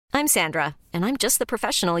I'm Sandra, and I'm just the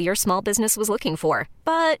professional your small business was looking for.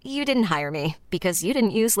 But you didn't hire me because you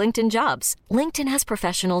didn't use LinkedIn Jobs. LinkedIn has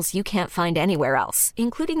professionals you can't find anywhere else,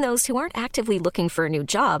 including those who aren't actively looking for a new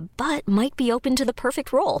job, but might be open to the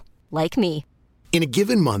perfect role, like me. In a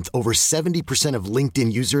given month, over 70% of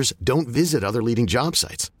LinkedIn users don't visit other leading job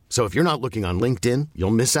sites. So if you're not looking on LinkedIn,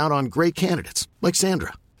 you'll miss out on great candidates like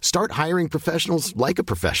Sandra. Start hiring professionals like a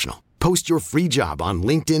professional. Post your free job on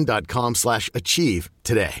linkedin.com/achieve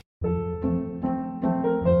today.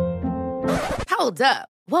 Hold up.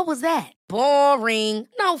 What was that? Boring.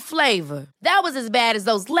 No flavor. That was as bad as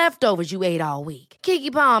those leftovers you ate all week.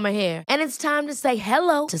 Keke Palmer here, and it's time to say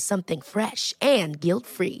hello to something fresh and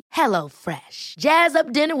guilt-free. Hello Fresh. Jazz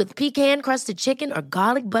up dinner with pecan-crusted chicken or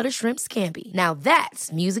garlic butter shrimp scampi. Now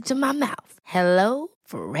that's music to my mouth. Hello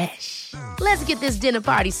Fresh. Let's get this dinner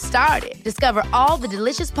party started. Discover all the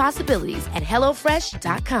delicious possibilities at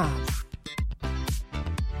hellofresh.com.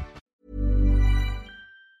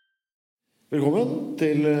 Velkommen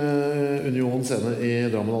til Union Scene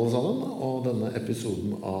I Drammen alle sammen, og denne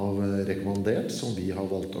episoden av Rekommandert, som vi har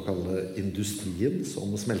valgt å kalle Industrien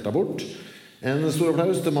som smelta bort. En stor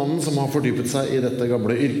applaus til mannen som har fordypet seg I dette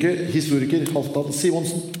gamle yrket, historiker Halvdan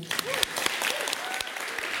Simonsen.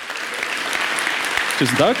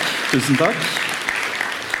 Tusen takk, tusen takk.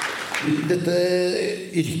 Dette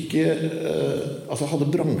yrket, altså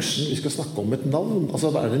hadde bransjen, vi skal snakke om et navn,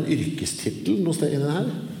 altså er det en yrkestitel noe sted inne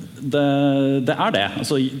her? Det det.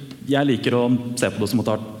 Altså, jeg liker å se på det som å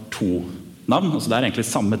ta to navn. Altså, det egentlig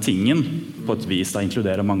samme tingen på et vis. Det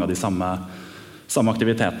inkluderer mange av de samme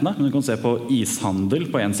aktivitetene. Du kan se på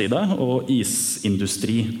ishandel på en side og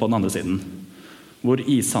isindustri på den andre siden. Hvor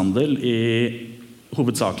ishandel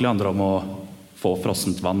hovedsakelig handler om å få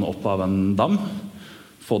frossent vann opp av en dam,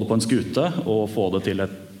 få det på en skute og få det til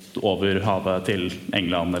over havet til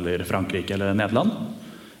England eller Frankrike eller Nederland.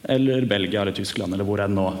 Eller Belgia eller Tyskland, eller hvor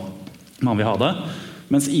nå man vil ha det.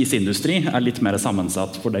 Mens isindustri litt mer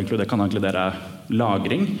sammensatt, for det kan inkludere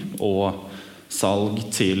lagring og salg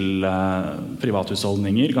til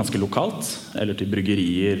privathusholdninger ganske lokalt, eller til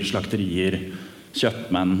bryggerier, slakterier,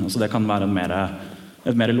 kjøpmenn. Så det kan være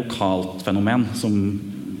et mer lokalt fenomen,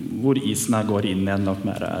 hvor isen går inn I en langt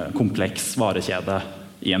mer kompleks varekjede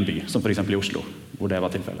I en by, som for eksempel I Oslo, hvor det var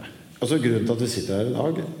tilfellet. Altså, grunnen til at vi sitter her I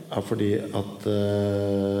dag fordi at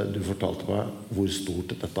du fortalte meg hvor stort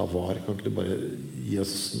dette var. Kan ikke du bare gi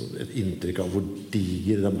oss et inntrykk av hvor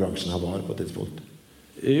diger den bransjen her var på et tidspunkt?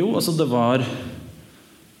 Jo, altså det var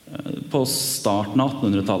på starten av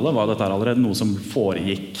 1800-tallet var dette allerede noe som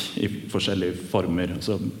foregikk I forskjellige former.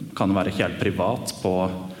 Så kan det være helt privat på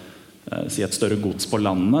si et større gods på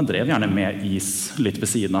landet, drev gjerne med is litt ved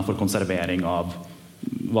siden av for konservering av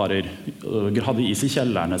varer, hadde is I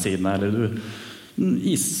kjellerne sine, eller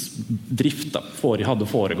isdrift hadde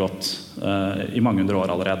foregått I mange hundre år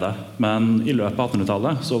allerede. Men I løpet av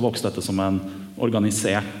 1800-tallet så vokste dette som en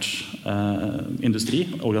organisert industri,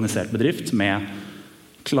 organisert bedrift, med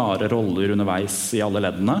klare roller underveis I alle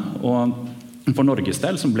leddene. Og for Norges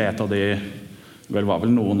del, som ble et av de, var vel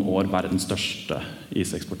noen år verdens største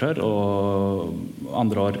iseksportør, og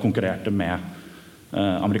andre år konkurrerte med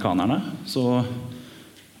amerikanerne, så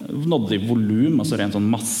nådde de volum, altså rent sånn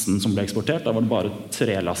massen som ble eksportert, da var det bare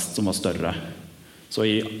 3 last som var større. Så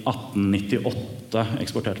I 1898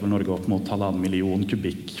 eksporterte vel Norge opp mot 1,5 million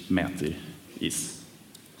kubikkmeter is.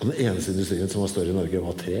 Og den eneste industrien som var større I Norge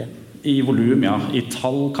var 3? I volum, ja. I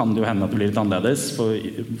tall kan det jo hende at det blir litt annerledes, for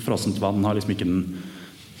frossent vann har liksom ikke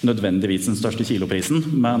nødvendigvis den største kiloprisen,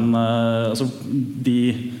 men altså,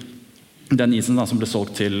 den isen da, som ble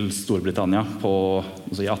solgt til Storbritannia I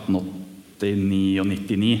 1889 og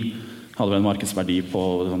 99 hadde en markedsverdi på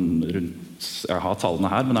rundt, jeg har tallene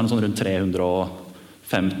her, men det noe sånn rundt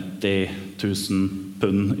 350 000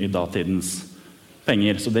 pund I datidens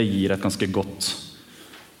penger, så det gir et ganske godt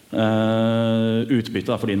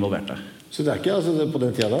utbytte for de involverte. Så det ikke, altså på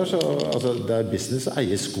den tiden der, så, det business å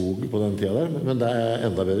eie skog på den tiden der, men det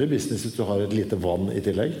enda bedre business hvis du har et lite vann I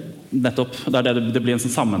tillegg? Nettopp, det blir en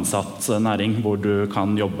sånn sammensatt næring hvor du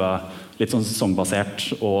kan jobbe litt sånn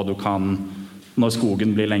sesongbasert, og du kan, når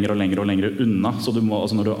skogen blir lenger og lenger og lenger unna, så du må,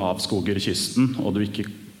 altså når du avskoger kysten, og det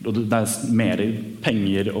mer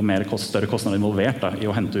penger og større kostnader involvert I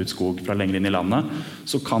å hente ut skog fra lenger inn I landet,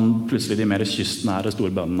 så kan plutselig de mer kystnære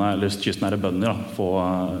storbøndene, eller kystnære bønder, få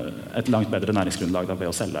et langt bedre næringsgrunnlag ved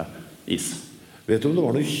å selge is. Vet du om det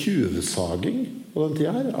var noe tjuvsaging på den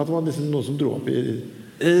tiden her? At det var liksom noe som dro opp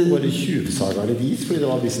Var det tjuvsaga litt is fordi det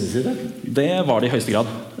var business I det? Det var det I høyeste grad.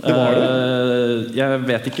 Det var det? Jeg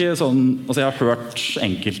vet ikke sånn, altså jeg har hørt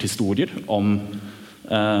enkelthistorier om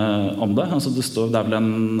det. Altså det er vel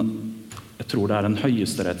jeg tror det en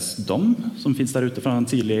høyesterettsdom som finnes der ute fra,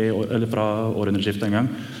 fra århundreskiftet en gang,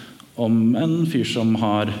 om en fyr som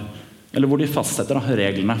har, eller hvor de fastsetter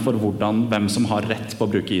reglene for hvem som har rett på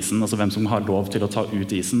å bruke isen, altså hvem som har lov til å ta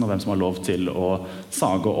ut isen, og hvem som har lov til å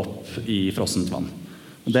sage opp i frossent vann.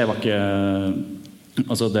 Det var ikke,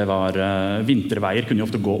 altså det var, vinterveier kunne jo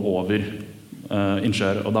ofte gå over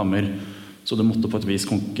innsjøer og dammer, så du måtte på et vis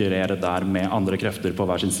konkurrere der med andre krefter på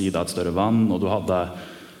hver sin side av et større vann, og du hadde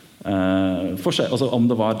altså om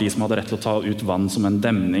det var de som hadde rett til å ta ut vann som en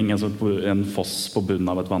demning, altså en foss på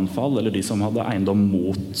bunnen av et vannfall, eller de som hadde eiendom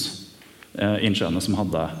mot innsjøene som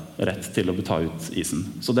hadde rett til å ta ut isen.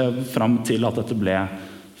 Så det frem til at dette ble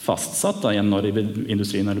fastsatt, da, igjen når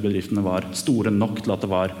industrien eller bedriftene var store nok til at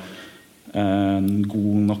det var en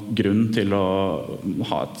god nok grunn til å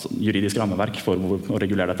ha et juridisk rammeverk for å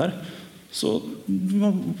regulere dette, så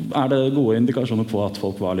det gode indikasjoner på at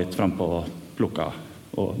folk var litt fremme på plukka.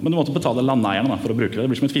 Men du måtte betale landeierne for å bruke det.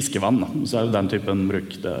 Det blir som et fiskevann. Så det jo den typen bruk.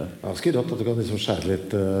 Det ganske rått at du kan liksom skjære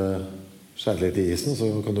litt i isen, så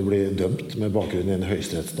kan du bli dømt med bakgrunn i en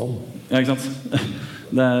høyesterettsdom. Ja, ikke sant?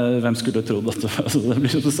 Hvem skulle trodd at det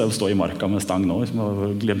blir som å stå i marka med stang nå, som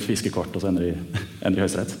har glemt fiskekort, og så ender i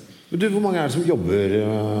høyesterett. Men hvor mange det som jobber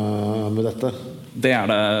med dette? Det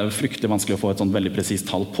det fryktelig vanskelig å få et sånt veldig presist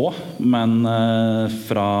tall på, men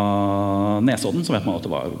fra Nesodden så vet man at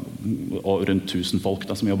det var rundt 1000 folk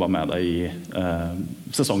da, som jobbet med det i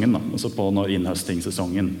sesongen, da. Altså på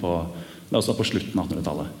innhøstingssesongen det også på slutten av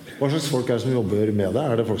 1800-tallet. Hva slags folk det som jobber med det?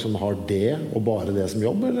 Det folk som har det og bare det som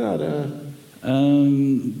jobb, eller det?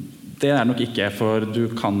 Det nok ikke, for du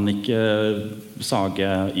kan ikke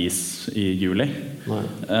sage is i juli. Nei.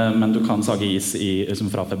 Men du kan sage is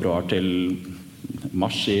fra februar til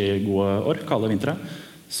mars i gode år, kalde vintre.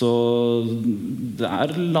 Så det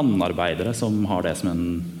landarbeidere som har det som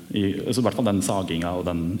altså i hvert fall den saginga og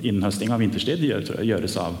den innhøstinga av vinterstid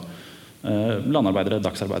gjøres av landarbeidere,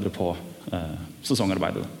 dagsarbeidere på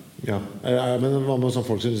sesongarbeidet. Ja, men hva med sånne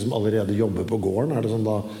folk som liksom allerede jobber på gården? Det sånn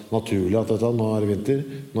da naturlig at nå det vinter,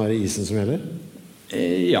 nå det isen som gjelder?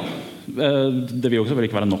 Ja, det vil jo også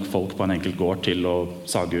ikke være nok folk på en enkelt gård til å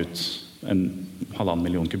sage ut 1,5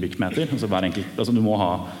 million kubikkmeter. Altså du må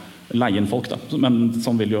leie inn folk da. Men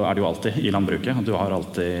sånn det jo alltid i landbruket. Du har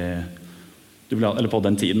alltid, eller på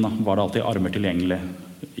den tiden da, var det alltid armer tilgjengelig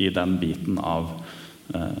i den biten av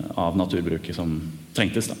naturbruket som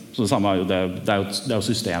trengtes da. Så det samme jo, det jo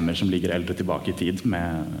systemer som ligger eldre tilbake i tid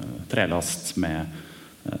med trelast, med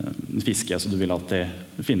fiske, så du vil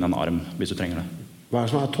alltid finne en arm hvis du trenger det. Hva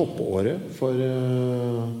det som toppåret for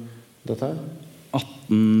dette her?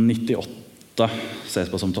 1898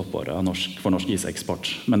 ses på som toppåret for norsk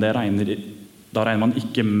iseksport, men da regner man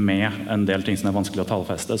ikke med en del ting som vanskelig å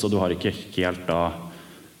tallfeste, så du har ikke helt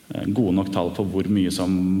gode nok tall på hvor mye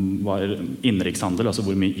som var innenrikshandel, altså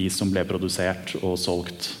hvor mye is som ble produsert og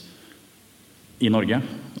solgt i Norge,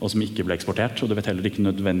 og som ikke ble eksportert, og du vet heller ikke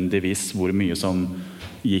nødvendigvis hvor mye som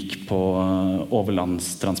gikk på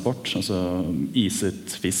overlandstransport, altså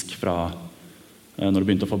iset fisk fra når du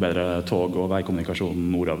begynte å få bedre tog og veikommunikasjon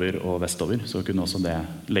nordover og vestover, så kunne også det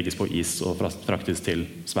legges på is og fraktes til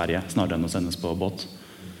Sverige, snarere enn å sendes på båt.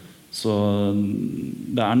 Så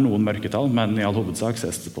det noen mørketall, men i all hovedsak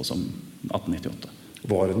ses det på som 1898.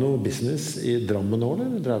 Var det noe business i Drammen nå,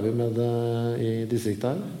 eller drev vi med det i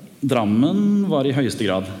distriktet her? Drammen var i høyeste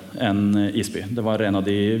grad en isby. Det var en av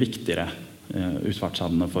de viktigere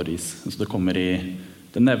utfartshavnene for is. Så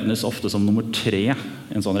det nevnes ofte som nummer 3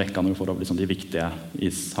 en sånn rekke når du får over de viktige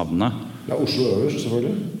ishavnene. Det Oslo øverst,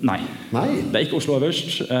 selvfølgelig? Nei. Det ikke Oslo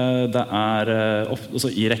øverst. Det ofte,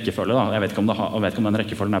 altså i rekkefølge. Da. Jeg vet ikke om den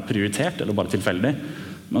rekkefølgen prioritert eller bare tilfeldig.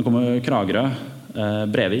 Man kommer Kragerø,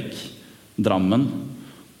 Brevik, Drammen,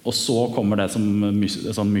 og så kommer det som en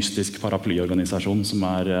sånn mystisk paraplyorganisasjon som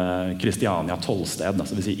Kristiania Tollsted,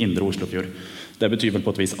 altså det vil si Indre Oslofjord. Det betyr vel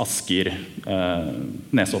på et vis Asker,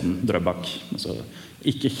 Nesodden, Drøbak. Altså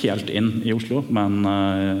ikke helt inn i Oslo, men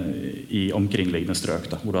i omkringliggende strøk,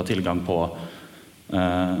 da, hvor du har tilgang på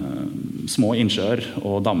små innsjøer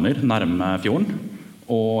og dammer nærme fjorden,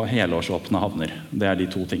 og helårsåpne havner. Det de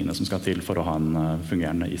 2 tingene som skal til for å ha en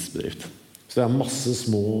fungerende isbedrift. Så det masse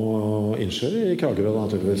små innsjøer i Kragerø,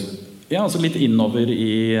 naturligvis? Ja, altså litt innover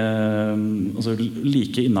altså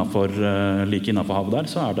like innenfor havet der,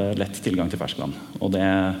 så det lett tilgang til ferskvann. Og det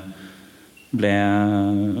ble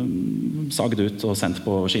saget ut og sendt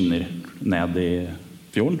på skinner ned i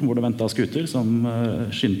fjorden, hvor det ventet skuter som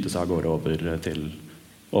skyndte seg av gårde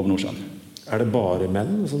over Nordsjøen. Det bare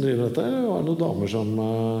menn som driver dette, eller var det noen damer som...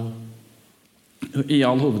 I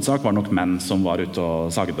all hovedsak var det nok menn som var ute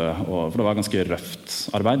og sagde, for det var ganske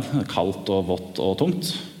røft arbeid, kaldt og vått og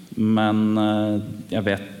tungt. Men jeg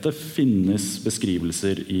vet det finnes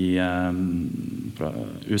beskrivelser fra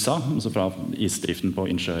USA, altså fra isdriften på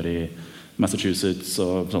innsjøer i Massachusetts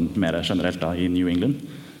og sånn mer generelt da, i New England,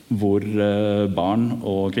 hvor barn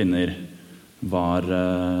og kvinner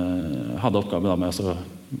hadde oppgave da med å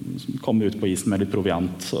komme ut på isen med litt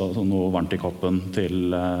proviant og noe varmt i koppen til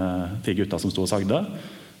gutta som stod og sagde,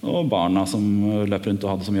 og barna som løp rundt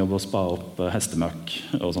og hadde som jobb å spa opp hestemøkk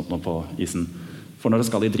og sånt noe på isen. For når det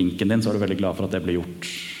skal i drinken din, så er du veldig glad for at det blir gjort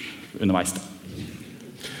underveis.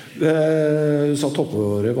 Du sa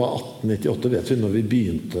toppåret var 1898. Vet vi når vi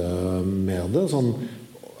begynte med det? Sånn,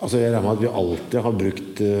 altså jeg regner med at vi alltid har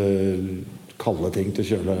brukt kalde ting til å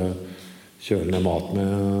kjøle ned mat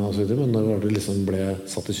med, men når det liksom ble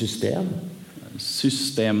satt i system?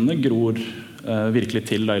 Systemene gror virkelig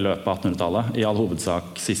til da, i løpet av 1800-tallet, i all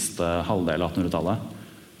hovedsak siste halvdel av 1800-tallet.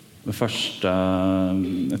 Et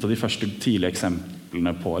av de første tidlige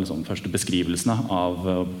eksemplene på, eller første beskrivelsene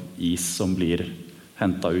av is som blir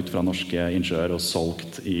hentet ut fra norske innsjøer og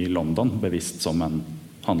solgt i London, bevisst som en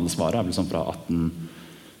handelsvare, er vel fra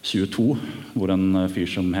 1822, hvor en fyr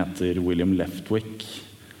som heter William Leftwick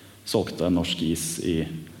solgte norsk is i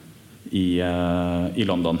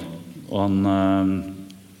London. Og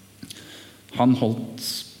han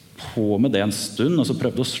holdt på med det en stund, og så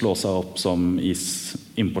prøvde å slå seg opp som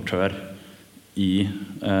isimportør i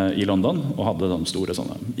London, og hadde de store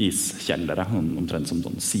sånne iskjellere, omtrent som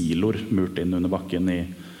sånne siloer murt inn under bakken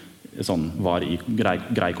var i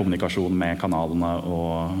grei kommunikasjon med kanalene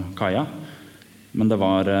og kaia. Men det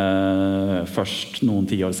var først noen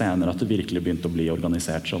 10 år senere at det virkelig begynte å bli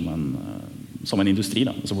organisert som en industri,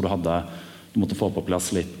 da. Altså hvor du måtte få på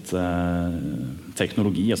plass litt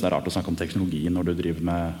teknologi. Altså det er rart å snakke om teknologi når du driver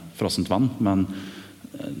med frossent vann, men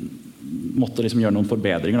måtte liksom gjøre noen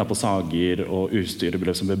forbedringer da, på sager og utstyr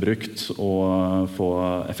som ble brukt, og få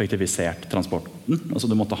effektivisert transporten.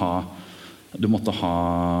 Altså du måtte ha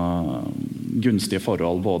gunstige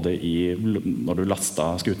forhold både når du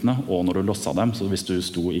lastet skutene og når du losset dem. Så hvis du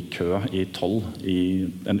sto i kø i 12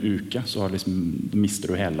 i en uke, så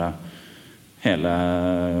mister du hele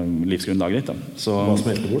livsgrunnlaget ditt. Da. Så, hva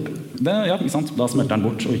smelter bort? Ja, ikke sant? Da smelter den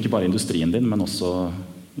bort, og ikke bare industrien din, men også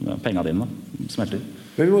pengene dine smelter.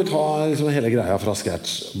 Men vi må ta liksom hele greia fra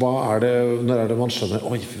scratch. Når er det man skjønner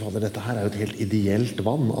oi, fy fader, dette her er jo et helt ideelt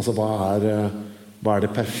vann? Altså, hva er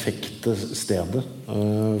det perfekte stedet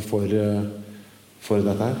for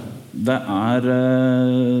dette her? Det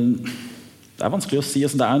er vanskelig å si.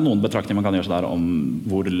 Altså, det er noen betraktninger man kan gjøre der om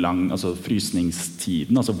hvor lang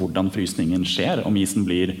frysningstiden, altså hvordan frysningen skjer, om isen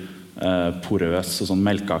blir porøs og sånn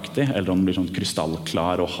melkeaktig, eller om den blir sånn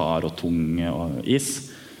krystallklar og hard og tung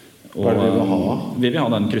is. Og hva er det vi vil ha? Vi vil ha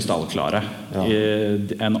den krystallklare. Ja.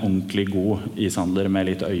 En ordentlig god ishandler med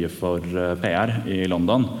litt øye for PR i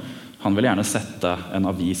London. Han ville gjerne sette en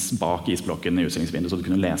avis bak isblokken i utstillingsvinduet så du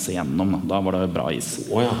kunne lese gjennom. Da var det bra is.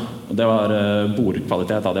 Oh, ja. Og det var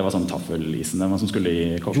bordkvalitet. Det var sånn taffelisen som skulle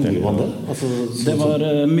i cocktail. Gjorde man det? Det var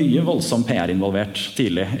mye voldsom PR involvert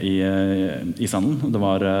tidlig i ishandelen.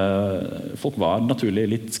 Folk var naturlig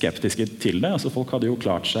litt skeptiske til det. Altså, folk hadde jo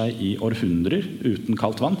klart seg i århundrer uten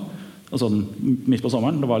kaldt vann. Altså, midt på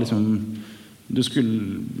sommeren. Det var liksom...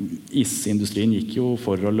 Isindustrien gikk jo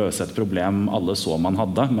for å løse et problem alle så man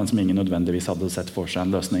hadde, men som ingen nødvendigvis hadde sett for seg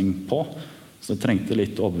en løsning på. Så det trengte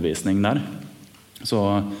litt overbevisning der. Så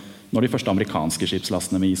når de første amerikanske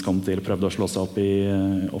skipslastene med is kom til prøvde å slå seg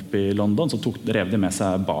opp i London, så rev de med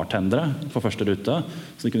seg bartendere for første rute,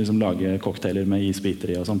 så de kunne liksom lage cocktailer med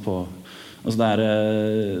isbiter i og sånn på. Altså det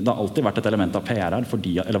har alltid vært et element av PR her,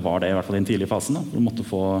 eller var det i hvert fall i den tidlige fasen. Du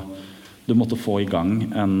måtte få i gang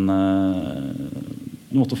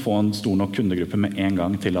du måtte få en stor nok kundegruppe med en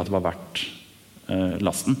gang til at det var verdt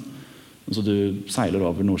lasten. Altså du seiler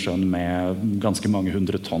over Nordsjøen med ganske mange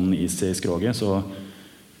 100 tonn is i skroget, så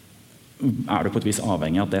er du på et vis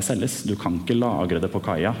avhengig av at det selges. Du kan ikke lagre det på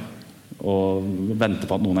kaia og vente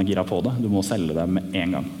på at noen er gira på det. Du må selge det med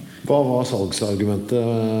en gang. Hva var salgsargumentet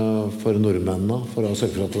for nordmennene for å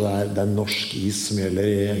sørge for at det er norsk is som gjelder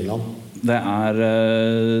i England?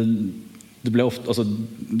 Det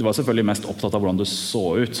var selvfølgelig mest opptatt av hvordan det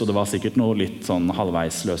så ut, så det var sikkert noe litt sånn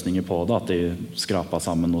halvveisløsninger på det, at de skrapet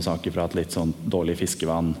sammen noen saker fra et litt sånn dårlig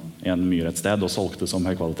fiskevann i en myr et sted og solgte som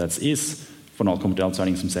høykvalitetsis. For når det kommer til alt så er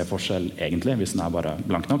det ingen som ser forskjell egentlig, hvis den er bare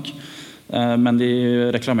blank nok. Men de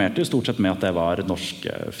reklamerte jo stort sett med at det var norsk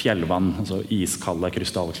fjellvann, altså iskalde,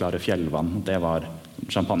 krystallklare fjellvann. Det var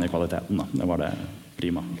champagnekvaliteten, da. Det var det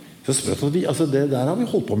prima. Så det der har vi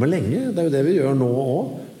holdt på med lenge. Det er jo det vi gjør nå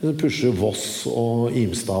også. Vi pusher Voss og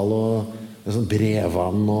Imsdal sånn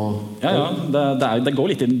brevvann og... Ja, det går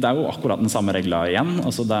litt inn. Det jo akkurat den samme regla igjen.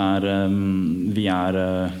 Altså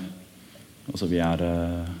vi har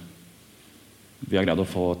greid å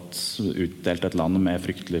få utdelt et land med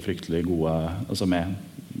fryktelig gode, altså med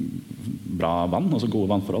bra vann, altså gode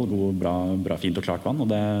vannforhold, bra, fint og klart vann, og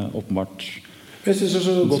det åpenbart... Jeg synes det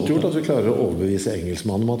så godt gjort at vi klarer å overbevise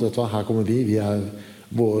engelskmannen om at vet du hva, her kommer vi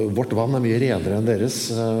vårt vann mye renere enn deres.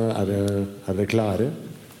 Er det klare?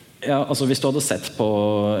 Ja, altså hvis du hadde sett på,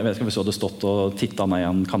 jeg vet ikke, hvis du hadde stått og tittet ned i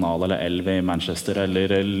en kanal eller elv i Manchester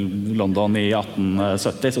eller London i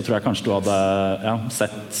 1870, så tror jeg kanskje du hadde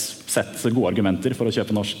sett gode argumenter for å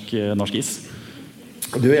kjøpe norsk is.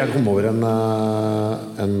 Jeg kom over en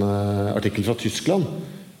artikkel fra Tyskland.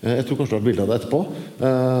 Jeg tror kanskje du har et bilde av det etterpå,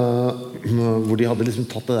 hvor de hadde liksom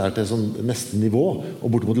tatt det der til sånn neste nivå og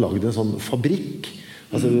bortimot laget en sånn fabrikk.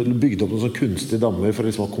 Altså bygde opp noen sånn kunstige dammer for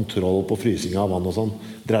liksom å ha kontroll på frysing av vann og sånn.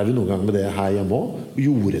 Drev vi noen gang med det her hjemme også?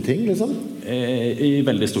 Gjorde ting liksom? I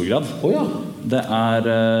veldig stor grad. Ja. Det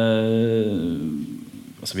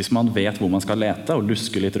altså hvis man vet hvor man skal lete og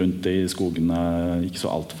luske litt rundt i skogene, ikke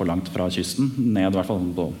så alt for langt fra kysten, ned i hvert fall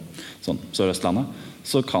på sånn, Sør-Østlandet,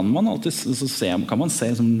 så kan man alltid se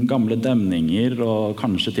liksom, gamle demninger og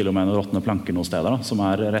kanskje til og med noen råtne planker noen steder, da, som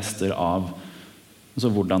rester av altså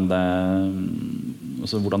hvordan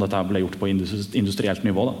dette ble gjort på industrielt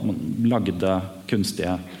nivå. Da. Man lagde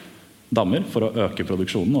kunstige dammer for å øke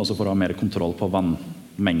produksjonen, og også for å ha mer kontroll på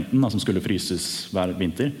vannmengden da, som skulle fryses hver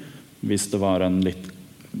vinter. Hvis det var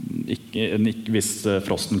hvis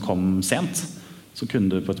frosten kom sent, så kunne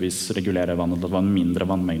du på et vis regulere vannet. Det var en mindre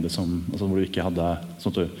vannmengde hvor du ikke hadde,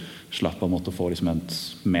 sånn at du slapp å måtte få liksom et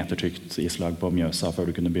metertykt islag på Mjøsa før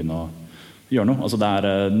du kunne begynne å gjøre noe. Altså det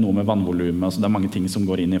noe med vannvolumet, altså det mange ting som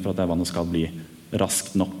går inn i for at det vannet skal bli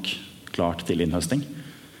raskt nok klart til innhøsting.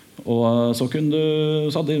 Og så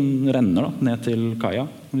hadde de renner da, ned til kaia.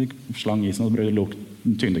 De slang isen og lot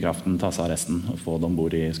tyngdekraften ta seg av resten og få det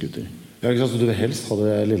ombord i skuter. Ja, ikke sant? Du vil helst ha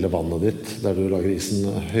det lille vannet ditt der du lager isen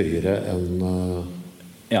høyere enn...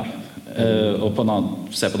 Ja, og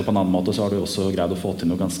se på det på en annen måte, så har du også greid å få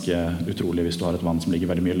til noe ganske utrolig hvis du har et vann som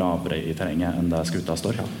ligger veldig mye lavere i terrenget enn der skuta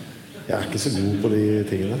står. Ja. Jeg ikke så god på de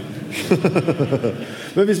tingene.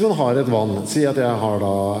 Men hvis man har et vann, si at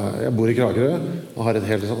jeg bor i Kragerø og har et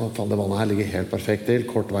helt sånn, det vannet her ligger helt perfekt til,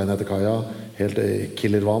 kort vei ned til kaia, helt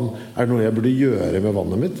killer vann. Det noe jeg burde gjøre med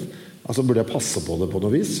vannet mitt? Altså burde jeg passe på det på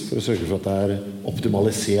noe vis for å sørge for at det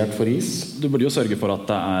optimalisert for is? Du burde jo sørge for at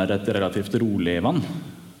det et relativt rolig vann.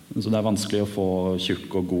 Så det vanskelig å få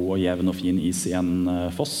tjukk og god og jevn og fin is i en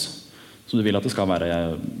foss. Så du vil at det skal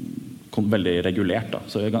være veldig regulert da.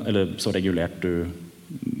 Eller så regulert du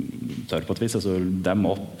tør på et vis. Altså dem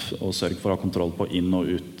opp og sørg for å ha kontroll på inn og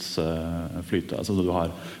ut flyte. Altså du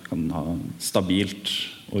kan ha stabilt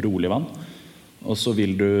og rolig vann. Og så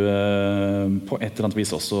vil du på et eller annet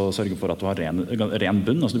vis også sørge for at du har ren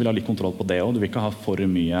bunn. Altså du vil ha litt kontroll på det også. Du vil ikke ha for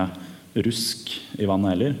mye rusk i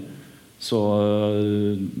vannet heller. Så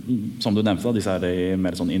som du nevnte da, disse de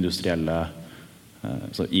mer sånn industrielle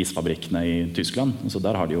så isfabrikkene i Tyskland. Så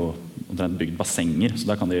der har de jo omtrent bygd bassenger. Så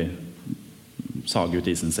der kan de sage ut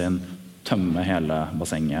isen sin, tømme hele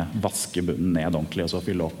bassenget, vaske bunnen ned ordentlig, og så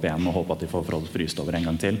fylle opp igjen og håpe at de får fryst over en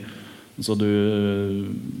gang til. Så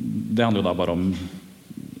det handler jo da bare om,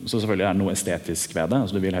 så selvfølgelig det noe estetisk ved det,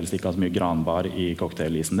 altså du vil helst ikke ha så mye granbar i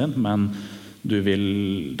cocktailisen din, men det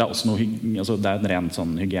også noe, altså det en ren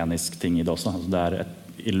sånn hygienisk ting i det også, altså det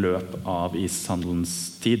i løp av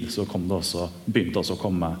ishandelens tid så begynte også å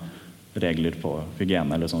komme regler på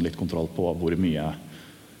hygiene, eller sånn litt kontroll på hvor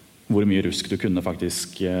mye rusk du kunne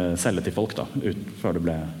faktisk selge til folk da, før det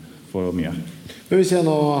ble for mye. Men hvis jeg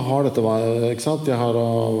nå har dette, ikke sant? Jeg har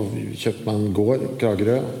kjøpt meg en gård,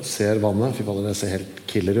 Kragerø, ser vannet, fy faen, det ser helt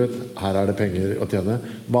killer ut, her det penger å tjene.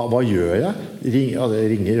 Hva gjør jeg?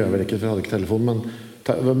 Ringer gjør jeg vel ikke, for jeg hadde ikke telefon, men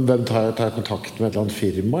hvem tar jeg kontakt med et eller annet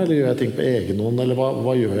firma, eller gjør jeg ting på egen hånd, eller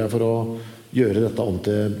hva gjør jeg for å gjøre dette om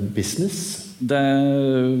til business?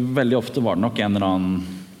 Veldig ofte var det nok en eller annen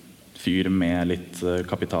fyr med litt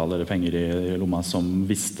kapital eller penger i lomma som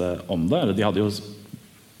visste om det, eller de hadde jo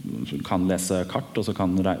kan lese kart og så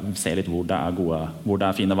kan se litt hvor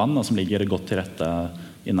det fine vann som ligger godt til rette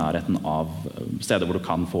i nærheten av steder hvor du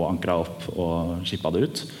kan få ankret opp og skippa det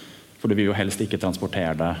ut. For du vil jo helst ikke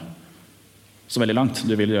transportere det så veldig langt.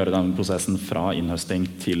 Du vil gjøre den prosessen fra innhøsting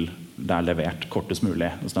til det levert kortest mulig.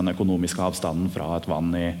 Altså den økonomiske avstanden fra et vann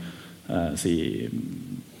i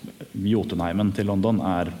Jotunheimen til London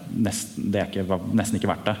nesten ikke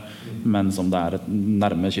verdt det. Men som det et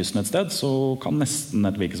nærme kysten et sted, så kan nesten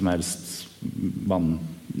et hvilket som helst vann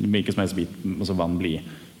bli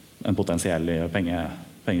en potensiell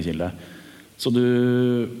pengekilde. Så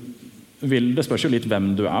det spørs jo litt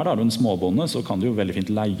hvem du er. Da. Er du en småbonde, så kan du jo veldig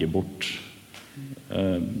fint leie bort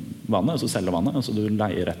vannet, altså selge vannet. Altså du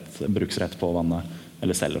leier bruksrett på vannet,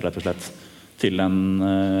 eller selger rett og slett, til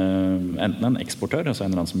enten en eksportør, altså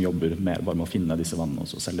en eller annen som jobber mer bare med å finne disse vannene og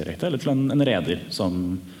så selger direkte, eller til en reder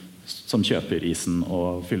som kjøper isen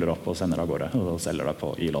og fyller opp og sender av gårde og selger det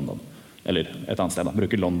i London. Eller et annet sted. Da.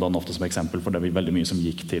 Bruker London ofte som eksempel, for det blir veldig mye som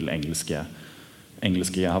gikk til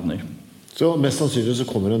engelske havner. Så mest sannsynlig så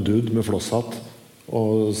kommer en dude med flosshatt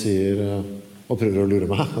og prøver å lure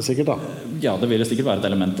meg, sikkert da? Ja, det vil sikkert være et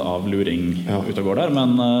element av luring ut og går der, men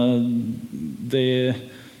det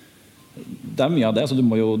er mye av det. Altså,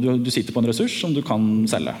 du sitter på en ressurs som du kan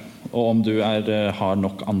selge. Og om du har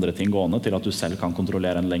nok andre ting gående til at du selv kan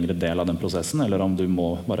kontrollere en lengre del av den prosessen, eller om du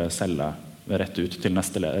må bare selge rett ut til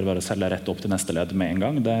neste ledd, eller bare selge rett opp til neste ledd med en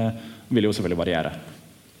gang, det vil jo selvfølgelig variere.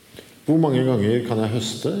 Hvor mange ganger kan jeg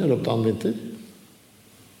høste i løpet av en vinter?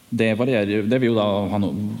 Det varierer. Det vil jo da ha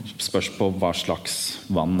spørs på hva slags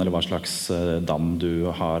vann eller hva slags dam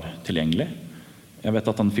du har tilgjengelig. Jeg vet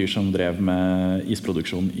at en fyr som drev med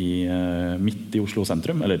isproduksjon midt i Oslo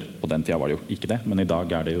sentrum, eller på den tida var det jo ikke det, men i dag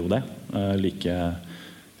er det jo det,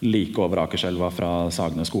 like over Akerselva fra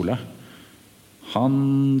Sagene skole. Han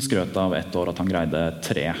skrøt av ett år at han greide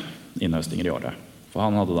 3 innhøstinger i året. For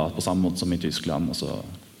han hadde da på samme måte som i Tyskland også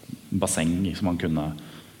basseng som han kunne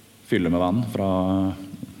fylle med vann til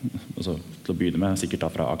å begynne med, sikkert da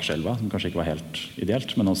fra Akerselva, som kanskje ikke var helt ideelt,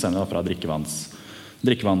 men også senere fra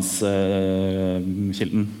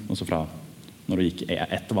drikkevannskilden, også fra når det gikk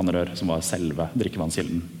ett vannrør som var selve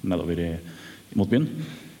drikkevannskilden nedover mot byen.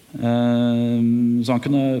 Så han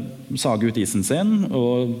kunne sage ut isen sin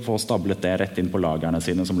og få stablet det rett inn på lagerne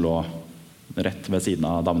sine som lå rett ved siden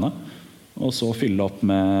av dammene, og så fylle opp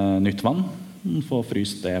med nytt vann, få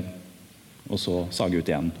fryst det, og så sage ut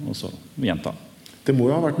igjen, og så gjenta. Det må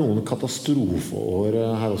jo ha vært noen katastrofeår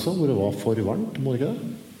her også, hvor det var for varmt, må det ikke det?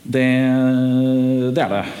 Det er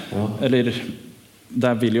det. Ja. Eller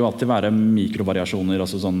det vil jo alltid være mikrovariasjoner,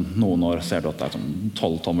 altså sånn, noen år ser du at det er sånn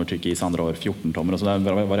 12 tommer tykk is, andre år 14 tommer, altså det er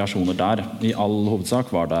variasjoner der. I all hovedsak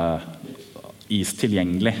var det is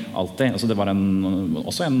tilgjengelig, alltid. Altså det var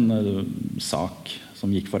også en sak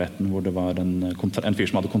som gikk for retten, hvor det var en fyr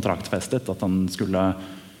som hadde kontraktfestet, at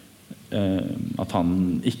han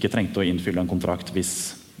ikke trengte å innfylle en kontrakt hvis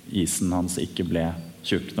isen hans ikke ble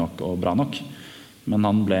tjukk nok og bra nok. Men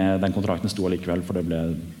den kontrakten sto allikevel, for det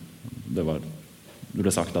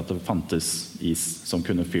ble sagt at det fantes is som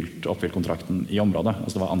kunne oppfylt kontrakten i området.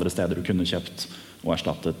 Altså det var andre steder du kunne kjøpt og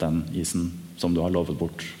erstattet den isen som du har lovet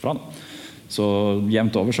bort fra. Så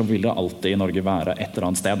jevnt over så vil det alltid i Norge være et eller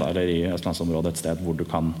annet sted, eller i Østlandsområdet et sted hvor du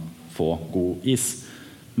kan få god is.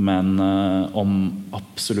 Men om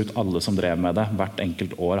absolutt alle som drev med det hvert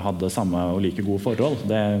enkelt år hadde samme og like gode forhold,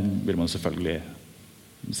 det vil man selvfølgelig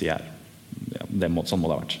si sånn må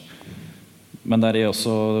det ha vært. Men det er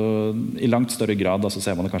også i langt større grad, så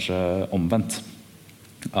ser man det kanskje omvendt,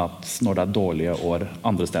 at når det er dårlige år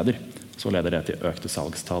andre steder, så leder det til økte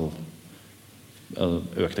salgstall,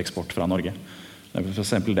 økt eksport fra Norge. For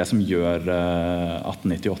eksempel det som gjør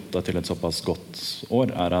 1898 til et såpass godt år,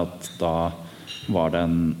 er at da var det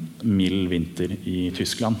en mild vinter i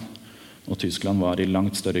Tyskland. Og Tyskland var i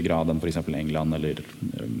langt større grad enn for eksempel England eller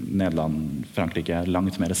Nederland, Frankrike,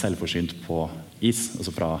 langt mer selvforsynt på is.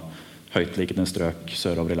 Altså fra høytliggende strøk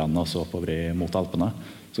sørover i landet og så oppover mot Alpene,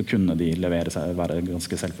 så kunne de være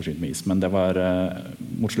ganske selvforsynt med is. Men det var,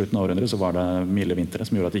 mot slutten av århundret så var det milde vintre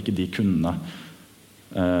som gjorde at ikke de kunne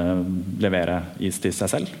levere is til seg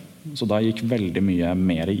selv. Så da gikk veldig mye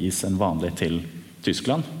mer is enn vanlig til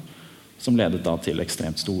Tyskland, som ledet da til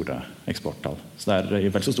ekstremt store eksporttall. Så det er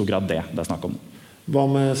i vel så stor grad det er snakk om. Hva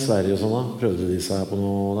med Sverige og sånn da? Prøvde de seg på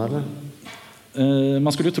noe der, eller?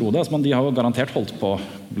 Man skulle jo tro det, men de har jo garantert holdt på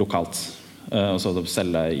lokalt. Altså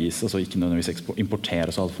selge is, altså ikke nødvendigvis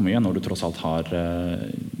importere så alt for mye, når du tross alt har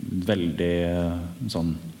veldig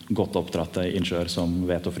sånn godt oppdratte innsjøer som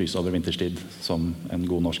vet å fryse over vinterstid som en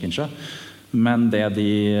god norsk innsjø. Men det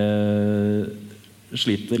de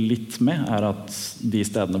sliter litt med er at de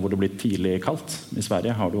stedene hvor det blir tidlig kaldt i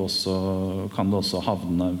Sverige kan det også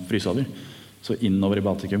havne fryse over. Så innover i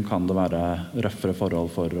Baltikum kan det være røffere forhold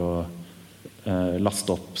for å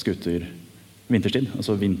laste opp skuter vinterstid.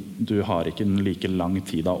 Altså du har ikke en like lang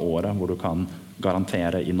tid av året hvor du kan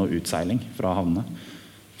garantere inn- og utseiling fra havnene.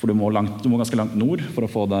 For du må ganske langt nord for å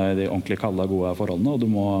få deg de ordentlig kalde, gode forholdene, og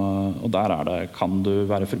der kan du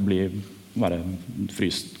være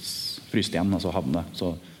fryst igjen, altså havne.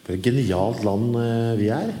 Så. Det er et genialt land vi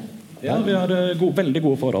er. Ja, vi har veldig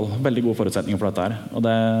gode forhold, veldig gode forutsetninger for dette her.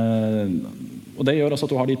 Og Og det gjør også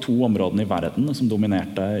at du har de 2 områdene i verden som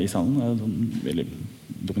dominerte ishandelen, eller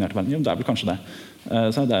dominerte verden, det vel kanskje det.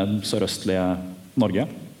 Så det sørøstlige Norge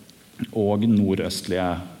og nordøstlige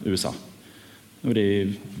USA. Hvor de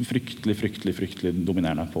fryktelig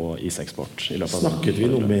dominerende på iseksport i løpet av. Snakket vi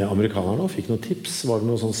noe med amerikanerne og fikk noen tips? Var det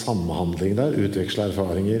noe sånn samhandling der? Utveksle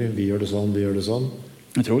erfaringer? Vi gjør det sånn, de gjør det sånn?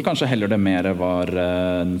 Jeg tror kanskje heller det mer var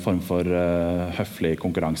en form for høflig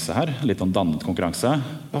konkurranse her. Litt sånn dannet konkurranse.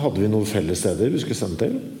 Hadde vi noen felles steder vi skulle sende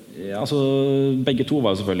til? Ja, altså, begge 2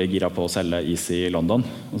 var jo selvfølgelig gira på å selge is i London.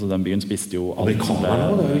 Altså, den byen spiste jo alt.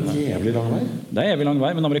 Amerikanerne, det jo jævlig lang vei. Det jævlig lang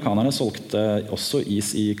vei, men amerikanerne solgte også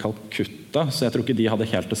is i Calcutta, så jeg tror ikke de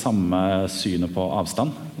hadde helt det samme synet på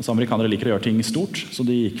avstand. Altså, amerikanere liker å gjøre ting stort, så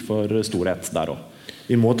de gikk for storhet der også.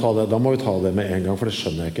 Da må vi ta det med en gang, for det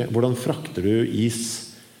skjønner jeg ikke. Hvordan frakter du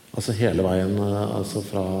is altså hele veien altså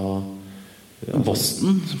fra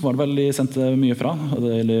Boston var det vel de sendte mye fra,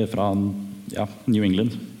 eller fra New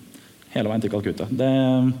England. Hele veien til Calcutta.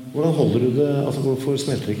 Hvordan holder du det? Altså, hvorfor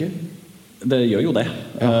smelter det ikke? Det gjør jo det.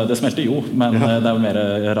 Det smelter jo, men det jo mer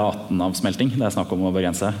raten av smelting. Det snakk om å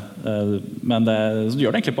begrense. Men så du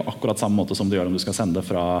gjør det egentlig på akkurat samme måte som du gjør om du skal sende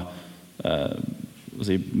fra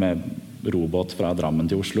med robåt fra Drammen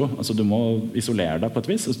til Oslo. Altså, du må isolere deg på et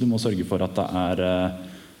vis. Altså, du må sørge for at det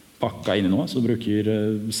pakka inn i noe. Så du bruker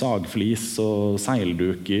sagflis og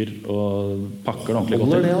seilduker og pakker det ordentlig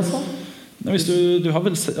godt inn. Holder det altså? Hvis du har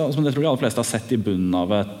vel, altså, jeg tror de aller fleste har sett i bunnen av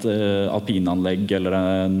et alpinanlegg eller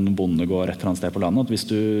en bondegård et eller annet sted på landet, at hvis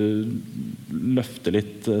du løfter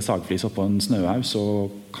litt sagflis opp på en snøhaug, så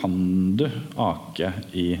kan du ake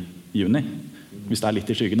i juni. Hvis det litt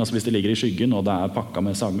i skyggen, altså hvis det ligger i skyggen og det pakka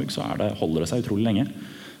med sagmugg, så holder det seg utrolig lenge.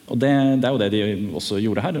 Og det jo det de også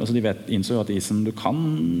gjorde her. Altså, de innså jo at isen, du kan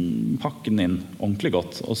pakke den inn ordentlig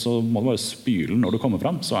godt, og så må du bare spyle den når du kommer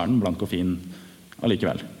fram, så den blank og fin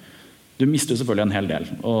allikevel. Du mister selvfølgelig en hel del,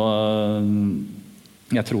 og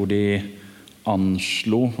jeg tror de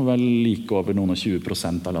anslo vel like over noen og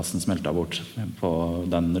 20% av lasten smelta bort på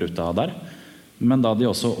den ruta der. Men da de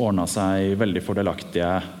også ordnet seg veldig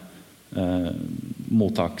fordelaktige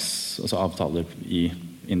altså avtaler i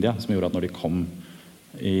India, som gjorde at når de kom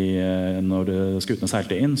når skutene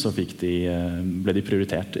seilte inn, så ble de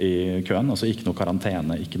prioritert i køen, altså ikke noe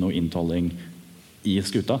karantene, ikke noe inntolling i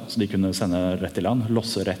skuta, så de kunne sende rett i land,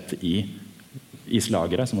 losse rett i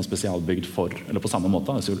islagere som var spesialbygd eller på samme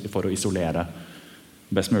måte, for å isolere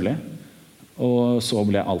best mulig. Og så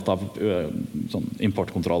ble alt av sånn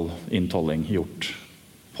importkontroll, inntolling gjort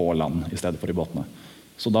på land i stedet for i båtene.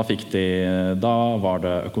 Så da var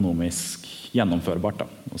det økonomisk gjennomførbart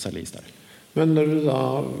å selge is der. Men når du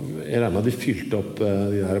jeg regner med at de fylte opp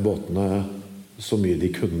de der båtene så mye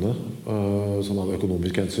de kunne, sånn av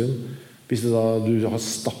økonomisk hensyn, hvis du har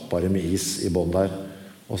stappet med is i bånd der,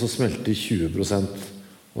 og så smelter 20%,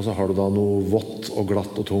 og så har du da noe vått og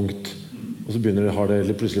glatt og tungt, og så har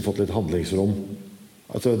det plutselig fått litt handlingsrom.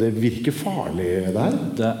 Altså, det virker farlig det her.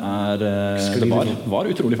 Det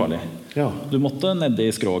var utrolig farlig. Ja. Du måtte ned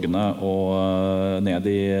i skrogene og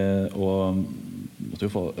måtte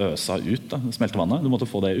jo få øsa ut smeltevannet. Du måtte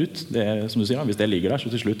få det ut. Som du sier, hvis det ligger der, så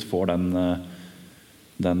til slutt får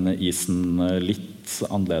den isen litt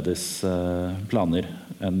annerledes planer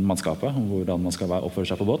enn mannskapet, hvordan man skal oppføre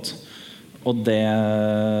seg på båt. Og det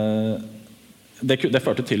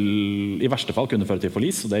førte til, i verste fall kunne føre til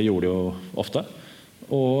forlis, og det gjorde det jo ofte.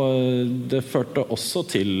 Og det førte også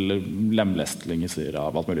til lemlestlinger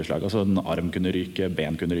av alt mulig slag. Altså en arm kunne ryke,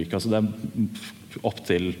 ben kunne ryke. Altså det opp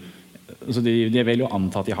til altså de vil jo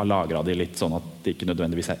anta at de har lagret de litt sånn at det ikke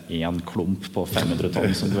nødvendigvis én klump på 500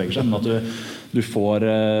 tonn som beveger seg, men at du får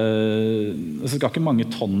det skal ikke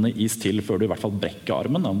mange tonne is til før du i hvert fall brekker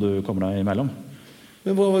armen om du kommer deg imellom.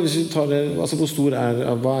 Men hvis vi tar det, altså hvor stor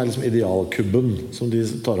hva liksom idealkubben som de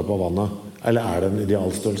tar opp av vannet? Eller det en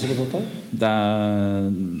idealstørrelse på dette?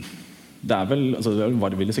 Det vel, altså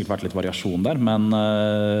det ville sikkert vært litt variasjon der, men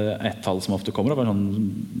et tall som ofte kommer opp sånn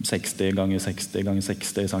 60 ganger 60 ganger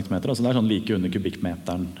 60 cm, altså det sånn like under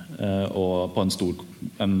kubikkmeteren og på en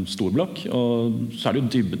stor blokk, og så det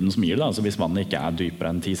jo dybden som gir det, altså hvis vannet ikke dypere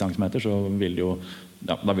enn 10 cm, så vil jo,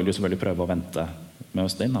 da vil du selvfølgelig prøve å vente med å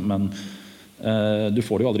øste inn, men du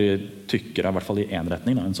får det jo aldri tykkere, i hvert fall i en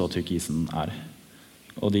retning, enn så tykk isen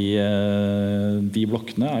Og de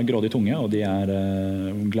blokkene grådig tunge, og de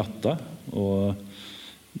glatte, og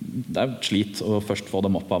det slit å først få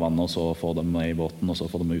dem opp av vannet, og så få dem i båten, og så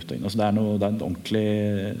få dem ut og inn. Altså det en ordentlig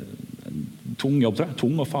tung jobb, tror jeg.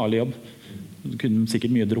 Tung og farlig jobb. Det kunne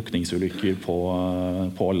sikkert mye drukningsulykker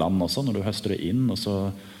på land også, når du høster det inn, og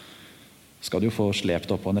så skal du jo få slept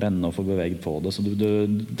opp på en renne og få beveget på det. Så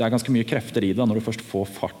det ganske mye krefter i det. Når du først får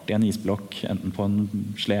fart i en isblokk, enten på en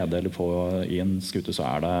slede eller i en skute,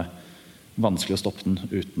 så det vanskelig å stoppe den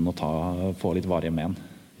uten å få litt varige men.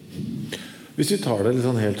 Hvis vi tar det litt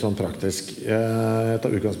sånn helt sånn praktisk, jeg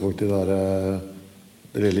tar utgangspunkt i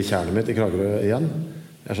det lille kjernet mitt i Kragerø igjen.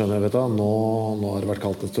 Jeg skjønner, vet du, nå har det vært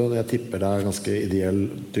kaldt en stund. Jeg tipper det ganske ideell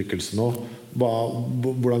tykkelse nå.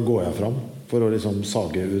 Hvordan går jeg fram for å liksom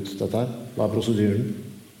sage ut dette her? Hva prosedyren?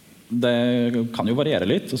 Det kan jo variere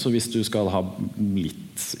litt. Så hvis du skal ha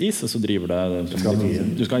litt is, så driver det...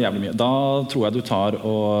 Du skal ha jævlig mye. Da tror jeg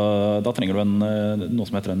da trenger du noe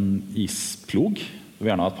som heter en isplog. Du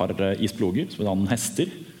vil gjerne ha et par isploger, så vil du ha noen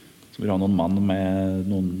hester. Så vil du ha noen mann med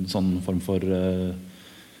noen sånn form for...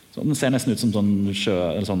 Så den ser nesten ut som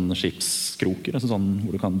sånn skipskroker, sånn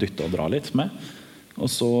hvor du kan dytte og dra litt med. Og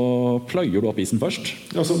så pløyer du opp isen først.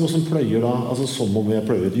 Altså noe som pløyer da? Altså som om jeg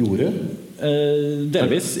pløyer et jorde?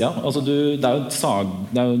 Delvis, ja. Altså det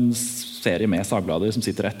jo en serie med sagblader som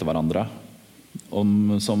sitter etter hverandre.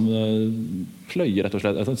 Som pløyer rett og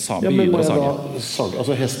slett. Men må jeg da sage?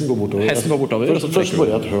 Altså hesten går bortover? Hesten går bortover. Først må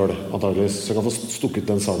jeg et høl, antageligvis, så jeg kan få stukket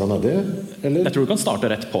den saga nedi? Eller? Jeg tror du kan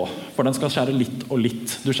starte rett på, for den skal skjære litt og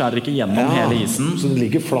litt. Du skjærer ikke gjennom hele isen. Så den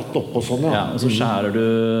ligger flatt oppå sånn, ja. Og så skjærer du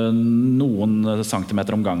noen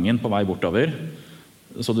centimeter om gangen på vei bortover.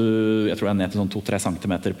 Så jeg tror ned til sånn 2-3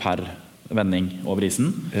 centimeter per vending over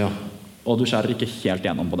isen. Ja. Og du skjærer ikke helt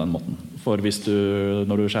gjennom på den måten. For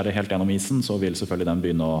når du skjærer helt gjennom isen, så vil selvfølgelig den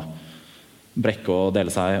begynne å brekke og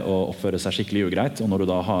dele seg og oppføre seg skikkelig ugreit. Og når du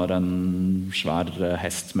da har en svær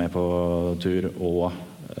hest med på tur og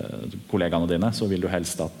kollegaene dine, så vil du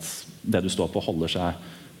helst at det du står på holder seg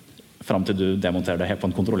frem til du demonterer det helt på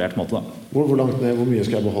en kontrollert måte. Da. Hvor langt ned, hvor mye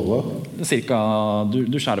skal jeg beholde?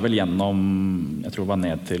 Du skjærer vel gjennom, jeg tror det var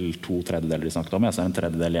ned til 2/3 de snakket om. Jeg ser en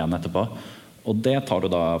 1/3 igjen etterpå. Og det tar du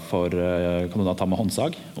da kan du da ta med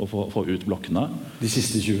håndsag og få ut blokkene. De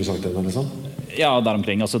siste 20 centimeterne, liksom? Ja, der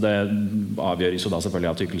omkring. Altså det avgjøres jo da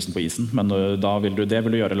selvfølgelig av tykkelsen på isen, men det vil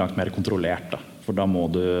du gjøre langt mer kontrollert. Da. For da må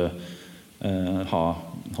du ha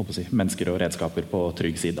mennesker og redskaper på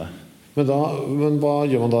trygg side. Men hva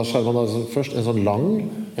gjør man da? Skjærer man da først en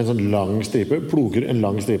sånn lang stripe? Ploger en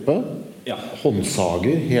lang stripe? Ja.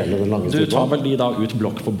 Håndsager hele den lange stripen? Du tar vel de da ut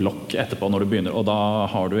blokk for blokk etterpå når du begynner, og da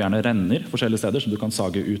har du gjerne renner forskjellige steder, så du kan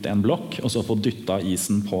sage ut en blokk, og så få dytta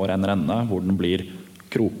isen på en renne, hvor den blir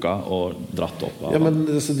kroka og dratt opp. Ja, men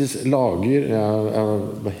disse lager, jeg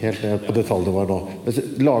er helt ned på detaljnivå nå,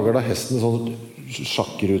 lager da hesten sånn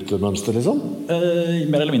sjakkrutemønster, liksom?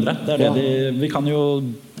 Mer eller mindre. Det det vi kan jo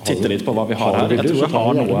titte litt på hva vi har her. Jeg tror jeg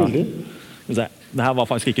har noe. Det her var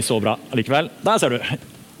faktisk ikke så bra likevel. Der ser du!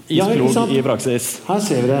 Isplog i praksis. Her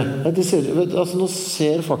ser vi det. Nå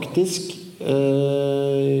ser faktisk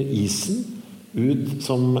isen ut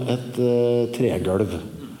som et tregulv.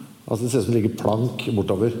 Altså det ser ut som det ligger plank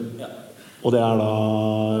bortover. Ja. Og det da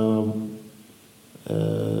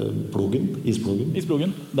isplogen?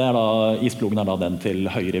 Isplogen. Isplogen da den til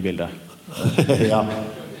høyre i bildet. Ja.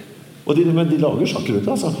 Men de lager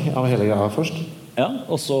sjakkrute av hele greia først. Ja,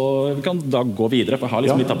 og så vi kan da gå videre, for jeg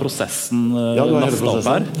har litt av prosessen nastet opp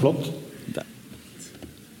her. Flott.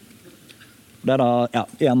 Det da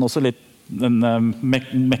igjen også litt en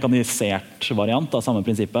mekanisert variant av samme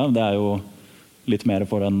prinsippet. Det jo litt mer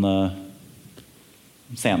for en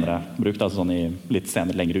senere bruk, altså sånn litt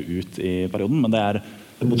senere lenger ut i perioden, men det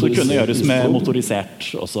kunne gjøres med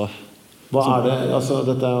motorisert også. Hva det? Altså,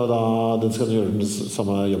 dette jo da, den skal gjøre den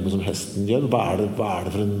samme jobben som hesten gjør. Hva det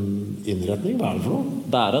for en innretning? Hva det for noe?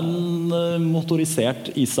 Det en motorisert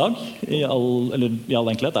issag, i all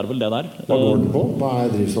enkelhet, det vel det der. Hva går den på? Hva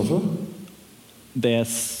drivstoffet? Det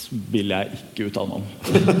vil jeg ikke uttale meg om.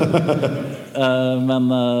 Men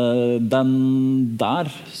den der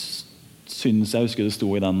synes jeg husker det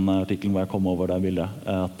sto i den artikkelen hvor jeg kom over det bildet,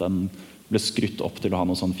 at den ble skrytt opp til å ha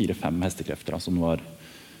noen sånn 4-5 hestekrefter, som var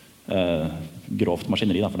grovt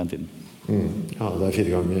maskineri da, for den tiden. Ja, det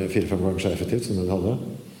 4-5 ganger så effektivt som det de hadde.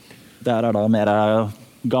 Det da mer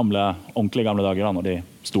ordentlig gamle dager da, når de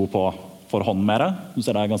sto på for hånd mer.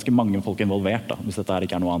 Så det ganske mange folk involvert da, hvis dette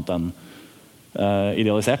ikke noe annet enn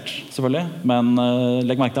idealisert, selvfølgelig. Men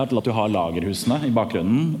legg merke til at du har lagerhusene i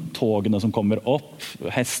bakgrunnen, togene som kommer opp,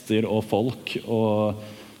 hester og folk, så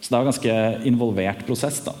det en ganske involvert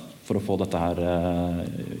prosess da, for å få dette her,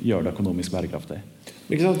 gjøre det økonomisk bærekraftig.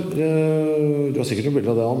 Ikke sant? Du har sikkert noe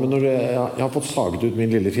bilde av det, men når jeg har fått saget ut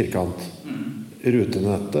min lille firkant,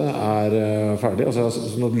 rutenettet ferdig, altså,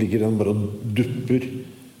 så nå ligger den bare og dupper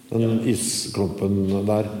den isklumpen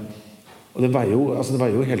der. Og det veier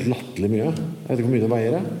jo helt latterlig mye. Jeg vet ikke hvor mye det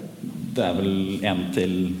veier. Det vel 1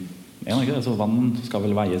 til Ikke det? Så vann skal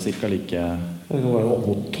vel veie cirka like... Det kan være opp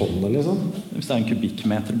mot tonnet, liksom. Hvis det en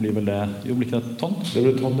kubikkmeter, blir vel det... Jo, blir ikke det et tonn? Det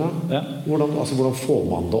blir et tonn, ja. Hvordan får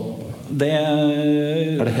man det opp? Det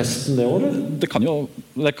hesten det også, eller?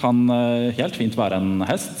 Det kan helt fint være en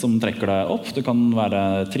hest som trekker det opp. Det kan være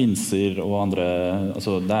trinser og andre...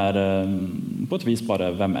 Altså, det på et vis bare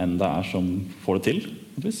hvem enn det som får det til,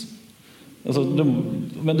 på et vis. Altså,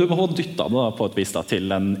 men du må dytte det på et vis da, til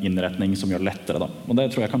en innretning som gjør det lettere da. Og det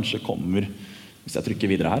tror jeg kanskje kommer hvis jeg trykker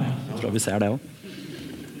videre her. Jeg tror vi ser det også.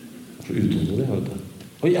 Så utålmodig, har du det.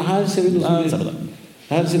 Og her ser vi noe som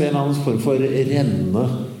her ser vi en annen form for renne.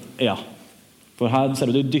 Ja, for her ser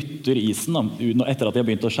du dytter isen da. Etter at de har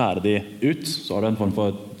begynt å skjære de ut, så har du en form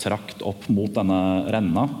for trakt opp mot denne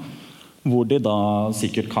renna, hvor de da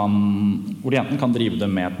sikkert hvor de enten kan drive det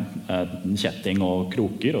med kjetting og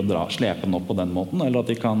kroker og slepe den opp på den måten, eller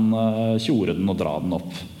at de kan tjore den og dra den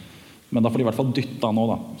opp. Men da får de i hvert fall dytte den nå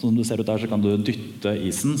da. Så som du ser ut der, så kan du dytte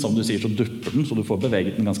isen, som du sier, så dupper den, så du får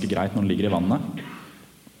beveget den ganske greit når den ligger i vannet.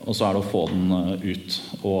 Og så det å få den ut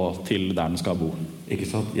og til der den skal bo. Ikke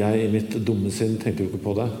sant? Jeg i mitt dumme sinn tenkte jo ikke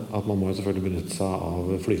på det, at man må jo selvfølgelig benytte seg av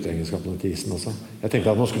flyteegenskapene til isen også. Jeg tenkte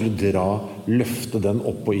at man skulle løfte den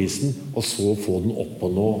opp på isen, og så få den opp på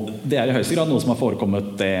noe. Det i høyeste grad noe som har forekommet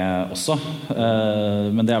det også,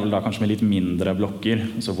 men det vel da kanskje med litt mindre blokker,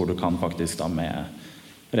 så hvor du kan faktisk da med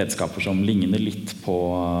redskaper som ligner litt på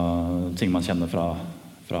ting man kjenner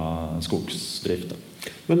fra skogsdrift.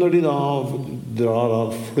 Men når de da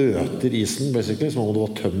fløter isen, basically, som om det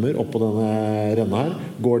var tømmer oppå denne renna her,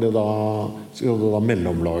 skal det da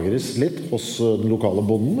mellomlagres litt hos den lokale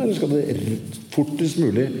bonden, eller skal det fortest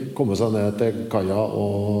mulig komme seg ned til kaia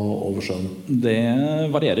og over sjøen? Det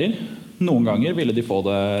varierer. Noen ganger ville de få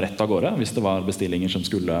det rett av gårde, hvis det var bestillinger som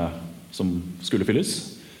skulle fylles.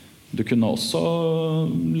 Du kunne også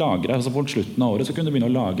lagre, altså på slutten av året så kunne du begynne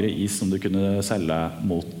å lagre is som du kunne selge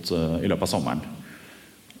i løpet av sommeren.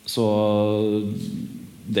 Så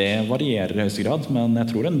det varierer i høyeste grad, men jeg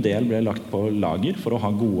tror en del ble lagt på lager for å ha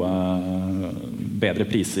bedre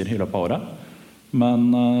priser i løpet av året. Men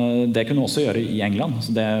det kunne du også gjøre i England,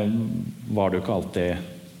 så det var det jo ikke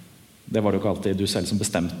alltid du selv som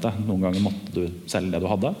bestemte. Noen ganger måtte du selge det du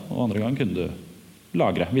hadde, og andre ganger kunne du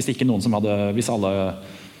lagre. Hvis alle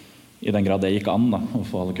i den grad det gikk an da, å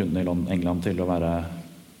få alle kundene i England til å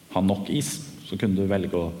ha nok is, så kunne du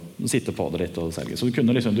velge å sitte på det litt og selge. Så du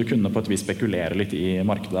kunne på et vis spekulere litt i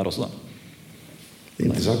markedet der også da.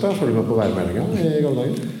 Interessant da, følger du med på værmeldingen i gamle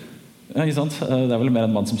dager? Ja, ikke sant? Det vel mer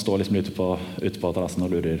en mann som står liksom ute på terrassen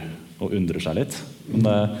og lurer og undrer seg litt. Men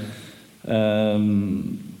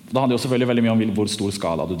det handler jo selvfølgelig veldig mye om hvor stor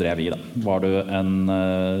skala du drev i da.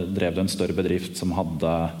 Drev du en større bedrift som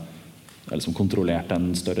som kontrollerte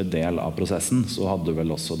en større del av prosessen, så hadde du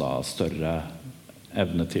vel også da større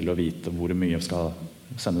evne til å vite hvor mye skal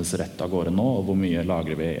sendes rett av gårde nå, og hvor mye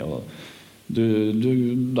lagrer vi.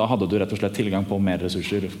 Da hadde du rett og slett tilgang på mer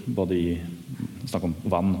ressurser, både snakk om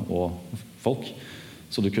vann og folk.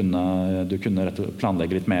 Så du kunne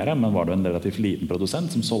planlegge litt mer, men var du en relativt liten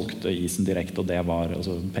produsent som solgte isen direkte, og det var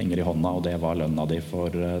penger i hånda, og det var lønna di for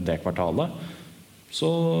det kvartalet, så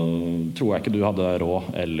tror jeg ikke du hadde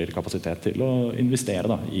råd eller kapasitet til å investere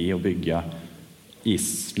da, i å bygge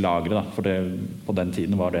islagre da, for på den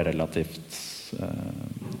tiden var det relativt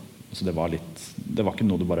så det var ikke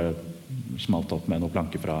noe du bare smalt opp med noen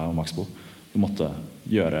planker fra Maxbo. Du måtte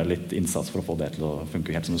gjøre litt innsats for å få det til å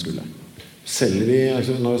funke helt som det skulle. Selger vi,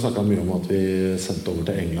 nå har vi snakket mye om at vi sendte over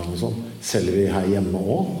til England og sånn, selger vi her hjemme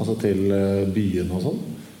også, altså til byen og sånn?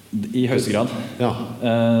 I høyeste grad. Ja.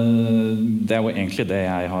 Det jo egentlig det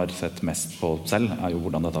jeg har sett mest på selv, jo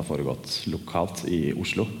hvordan dette har foregått lokalt i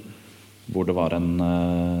Oslo. Hvor det var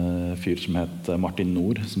en fyr som het Martin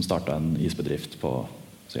Nord, som startet en isbedrift på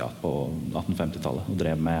 1850-tallet, og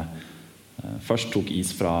drev med først tok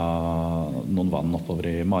is fra noen vann oppover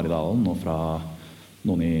i Maridalen og fra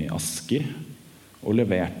noen i Asker, og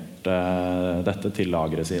leverte dette til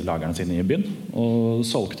lagerne sine i byen, og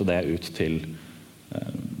solgte det ut til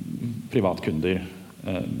privatkunder,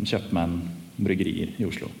 kjøpmenn, bryggerier i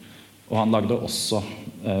Oslo. Og han lagde også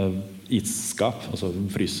isskap, altså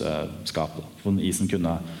fryseskap, hvor isen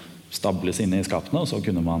kunne stables inne i skapene, og så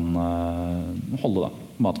kunne man holde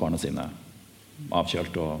matvarene sine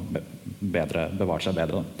avkjølt og bevart seg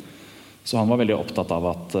bedre. Så han var veldig opptatt av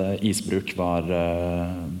at isbruk var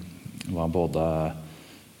både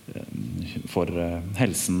for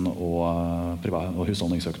helsen og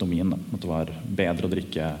husholdningsøkonomien. At det var bedre å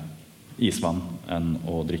drikke isvann enn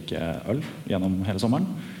å drikke øl gjennom hele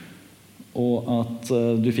sommeren. Og at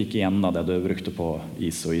du fikk igjen det du brukte på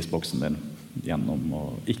is og isboksen din gjennom å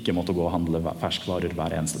ikke måtte gå og handle ferskvarer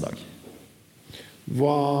hver eneste dag.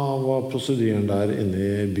 Hva var prosedyren der inne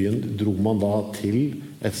I byen? Dro man da til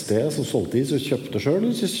et sted som solgte is og kjøpte selv,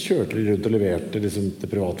 eller så kjørte de rundt og leverte liksom,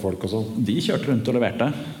 til privatfolk og sånn? De kjørte rundt og leverte.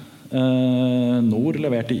 Nord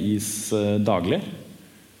leverte is daglig,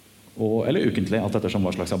 eller ukentlig, alt ettersom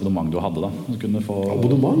hva slags abonnement du hadde da. Du kunne få,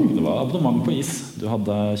 abonnement? Det var abonnement på is. Du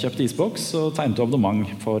hadde kjøpt isboks og tegnet du abonnement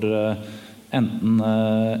for enten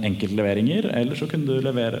enkeltleveringer, eller så kunne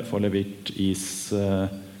du få levert is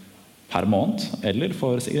per måned, eller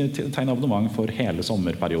tegne abonnement for hele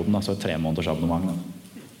sommerperioden, altså 3 måneders abonnement.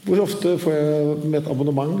 Hvor ofte får jeg med et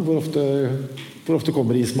abonnement? Hvor ofte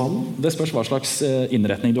kommer ismannen? Det spørs hva slags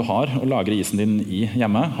innretning du har å lagre isen din I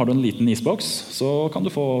hjemme. Har du en liten isboks, så kan du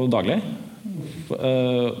få daglig.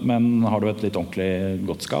 Men har du et litt ordentlig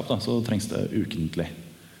godt skap, da, så trengs det ukentlig.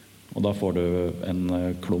 Og da får du en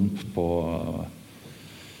klump på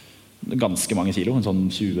ganske mange kilo, en sånn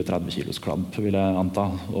 20-30 kilos klamp vil jeg anta,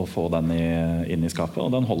 å få den inn I skapet, og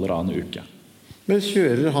den holder av en uke. Men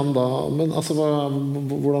kjører han da, men altså,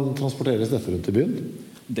 hvordan transporteres dette rundt I byen?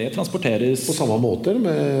 Det transporteres på samme måte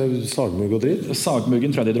med sagmugg og dritt?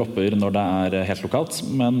 Sagmuggen tror jeg de dropper når det helt lokalt,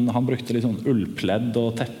 men han brukte litt sånn ullpledd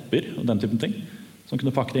og tepper og den typen ting, som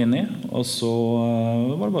kunne pakke det inn I, og så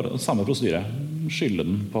var det bare samme prosedyre. Skylle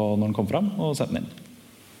den på når den kom frem, og sette den inn.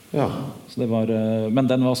 Ja. Så det var, men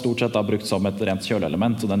den var stort sett da brukt som et rent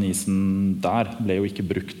kjøleelement, og den isen der ble jo ikke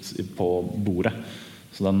brukt på bordet.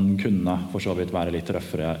 Så den kunne for så vidt være litt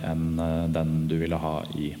røffere enn den du ville ha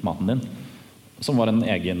I maten din. Som var en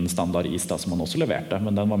egen standard is da, som man også leverte,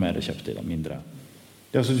 men den var mer kjøpt I det mindre.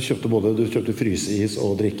 Ja, så du kjøpte fryseis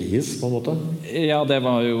og drikkeis på en måte? Ja, det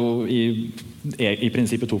var jo I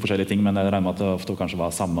prinsippet 2 forskjellige ting, men jeg regner med at det ofte kanskje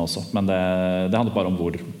var samme også. Men det handlet bare om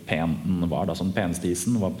hvor pen den var. Da. Så den peneste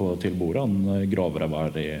isen var til bordet, og den grovere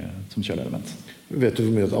var som kjøleelement. Vet du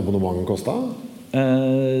hvor mye et abonnement kostet?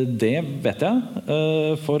 Det vet jeg.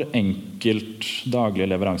 For enkelt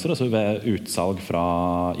daglige leveranser, altså ved utsalg fra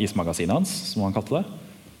ismagasinet hans, som han kalte det,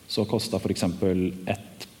 så kostet for eksempel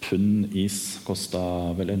 1 pund is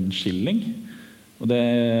kostet vel 1 skilling. Og det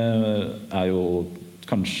jo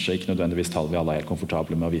kanskje ikke nødvendigvis tall vi alle helt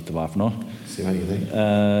komfortable med å vite hva for noe. Sier meg ingenting.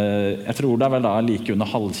 Jeg tror det vel da like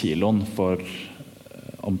under halvkiloen for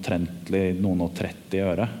omtrentlig noen og 30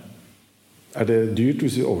 øre. Det dyrt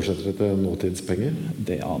hvis vi oversetter det til nåtidspenger?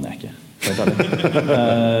 Det aner jeg ikke.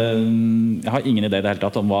 Jeg har ingen idé I det hele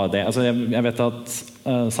tatt om hva det altså jeg vet at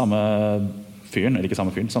samme fyren, eller ikke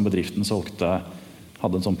samme fyren, samme bedriften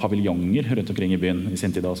hadde en sånn paviljonger rundt omkring I byen I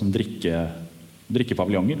sin tid, da, som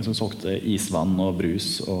drikkepaviljonger, som solgte isvann og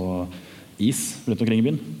brus og is rundt omkring I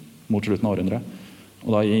byen, mot slutten av århundret. Og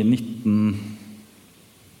da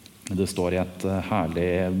det står I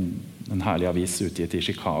en herlig avis utgitt I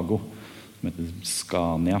Chicago, som heter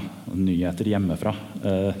Scania, nyheter hjemmefra.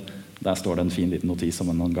 Der står det en fin liten notis om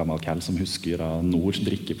en gammel kall som husker av Nords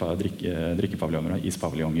drikkepaviljonger og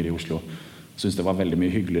ispaviljonger I Oslo. Jeg synes det var veldig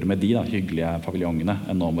mye hyggeligere med de hyggelige paviljongene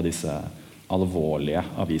enn nå med disse alvorlige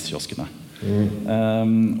aviskioskene.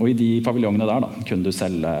 Og I de paviljongene der da, kunne du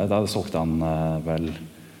selge, da solgte han vel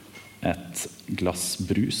et glass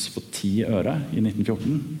brus for 10 øre I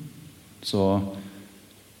 1914. Så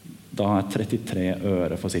da 33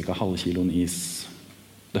 øre for cirka halvkiloen is.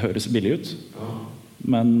 Det høres billig ut,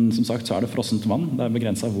 men som sagt så det frossent vann. Det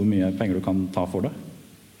begrenset hvor mye penger du kan ta for det.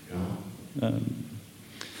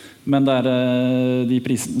 Men de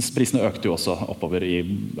prisene økte jo også oppover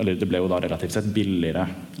eller det ble jo da relativt sett billigere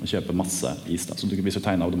å kjøpe masse is da. Så hvis du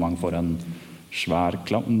tegnet abonnement for en svær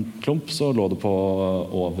klump, så lå det på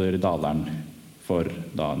over daleren for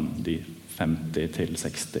da de 50 til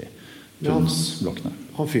 60 pundsblokkene.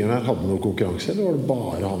 Han fyren her hadde noe konkurranse, eller var det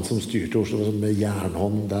bare han som styrte Oslo med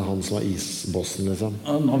jernhånd? Det han som var isbossen, liksom?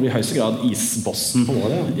 Han var I høyeste grad isbossen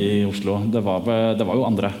I Oslo. Det var jo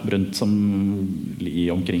andre rundt som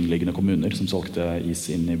I omkringliggende kommuner som solgte is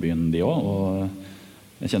inn I byen de også.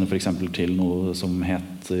 Og jeg kjenner for eksempel til noe som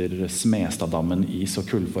heter Smestadammen is- og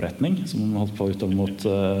kullforretning, som holdt på utover mot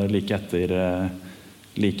like etter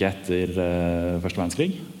Første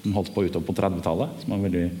verdenskrig. Som holdt på utover på 30-tallet, som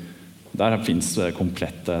veldig der finnes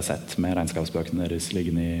komplette sett med regnskapsbøkene deres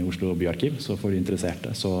liggende I Oslo byarkiv, så for de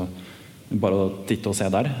interesserte, så bare å titte og se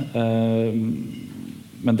der.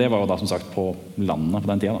 Men det var jo da som sagt på landet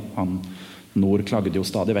på den tiden. Da. Nord klagde jo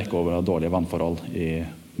stadig vekk over dårlige vannforhold I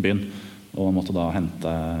byen, og man måtte da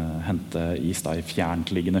hente is da I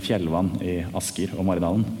fjerntliggende fjellvann I Asker og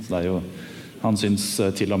Maridalen. Så det jo, han synes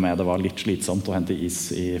til og med det var litt slitsomt å hente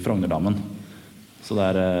is I Frognerdammen.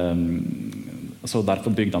 Så derfor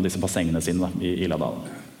bygde han disse bassengene sine da, I Iladalen.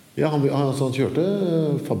 Ja, han kjørte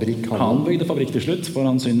fabrikk. Han bygde fabrikk til slutt, for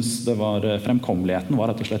han syntes fremkommeligheten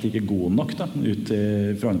var rett og slett ikke god nok da, ut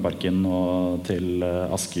til Frognerparken og til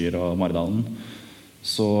Asker og Maridalen.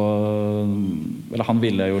 Han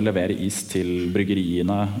ville jo levere is til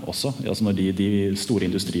bryggeriene også. Altså når de store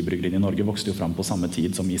industribryggeriene i Norge vokste jo fram på samme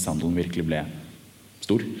tid som ishandelen virkelig ble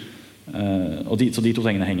stor. Så de to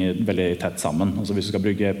tingene henger veldig tett sammen. Altså hvis du skal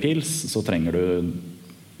brygge pils, så trenger du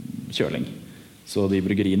kjøling. Så de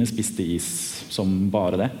bryggeriene spiste is som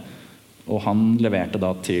bare det. Og han leverte da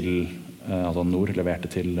til, Nord leverte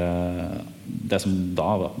til det som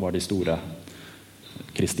da var de store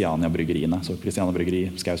Kristiania-bryggeriene. Så Kristiania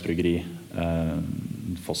bryggeri, Skaus bryggeri,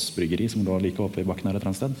 Foss bryggeri, som lå like oppe i bakken her et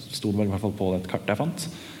eller annet sted. Stod vel i hvert fall på det kartet jeg fant.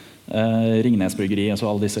 Ringnes bryggeri, altså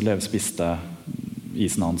alle disse spiste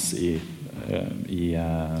isen hans i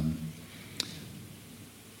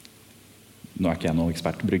nå ikke jeg noen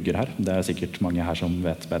ekspert brygger her, det sikkert mange her som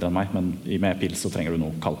vet bedre enn meg, men med pils så trenger du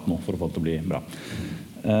noe kaldt nå for å få det til å bli bra.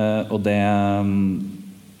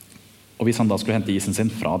 Og hvis han da skulle hente isen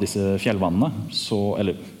sin fra disse fjellvannene,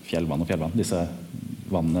 disse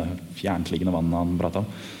vannene, fjerntliggende vannene han pratet om,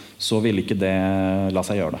 så ville ikke det la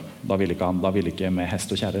seg gjøre det. Da ville ikke med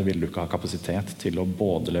hest og kjerre ville du ikke ha kapasitet til å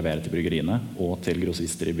både levere til bryggeriene og til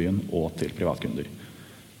grossister i byen og til privatkunder.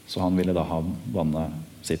 Så han ville da ha vannet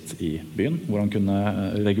sitt i byen, hvor han kunne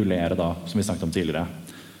regulere da, som vi snakket om tidligere,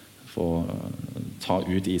 ta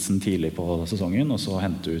ut isen tidlig på sesongen, og så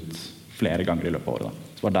hente ut flere ganger i løpet av året. Da.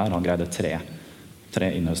 Så var der han greide tre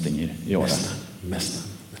innhøstinger i året. Mester.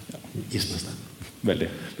 Ismester.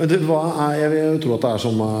 Veldig. Men jeg vil tro at det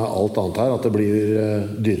som alt annet her, at det blir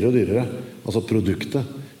dyrere og dyrere. Altså produktet.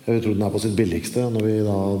 Jeg vil tro den på sitt billigste når vi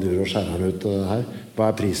da driver og skjærer den ut her. Hva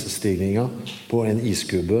prisstigningen på en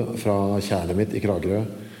iskube fra kjernet mitt i Kragerø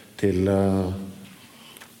til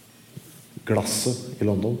glasset i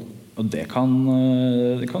London? Og det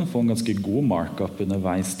kan få en ganske god markup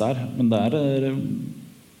underveis der, men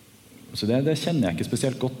så det kjenner jeg ikke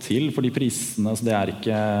spesielt godt til, fordi prisene, altså jeg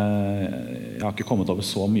har ikke kommet over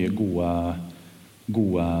så mye gode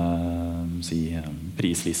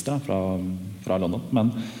prislister fra London,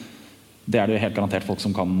 men det det helt garantert folk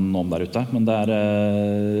som kan noe om der ute, men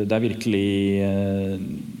det virkelig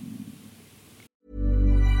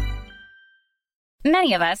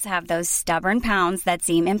Many of us have those stubborn pounds that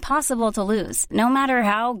seem impossible to lose, no matter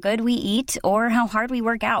how good we eat or how hard we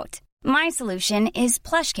work out. My solution is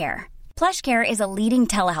PlushCare. PlushCare is a leading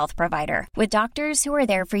telehealth provider with doctors who are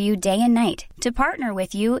there for you day and night to partner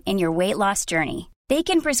with you in your weight loss journey. They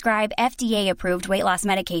can prescribe FDA-approved weight loss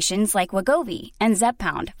medications like Wegovy and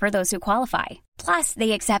Zepbound for those who qualify. Plus,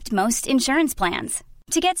 they accept most insurance plans.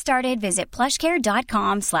 To get started, visit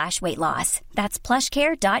plushcare.com/weightloss. That's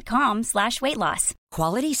plushcare.com/weightloss.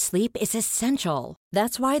 Quality sleep is essential.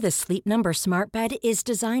 That's why the Sleep Number Smart Bed is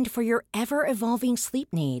designed for your ever-evolving sleep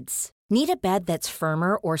needs. Need a bed that's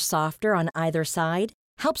firmer or softer on either side?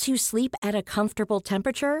 Helps you sleep at a comfortable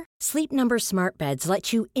temperature? Sleep Number Smart Beds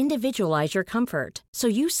let you individualize your comfort, so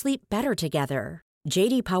you sleep better together.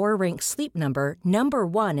 J.D. Power ranks Sleep Number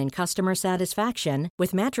 #1 in customer satisfaction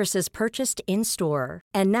with mattresses purchased in-store.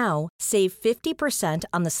 And now, save 50%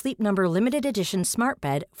 on the Sleep Number Limited Edition Smart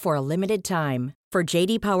Bed for a limited time. For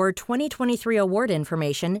J.D. Power 2023 award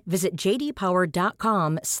information, visit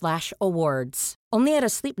jdpower.com/awards. Only at a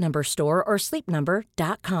Sleep Number store or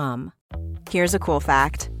sleepnumber.com. Here's a cool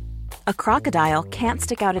fact. A crocodile can't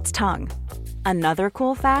stick out its tongue. Another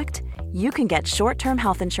cool fact, you can get short-term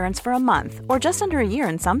health insurance for a month or just under a year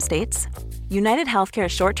in some states. United Healthcare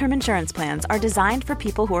short-term insurance plans are designed for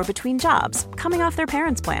people who are between jobs, coming off their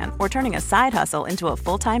parents' plan, or turning a side hustle into a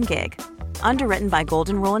full-time gig. Underwritten by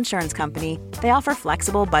Golden Rule Insurance Company, they offer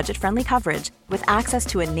flexible, budget-friendly coverage with access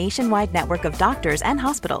to a nationwide network of doctors and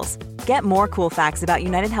hospitals. Get more cool facts about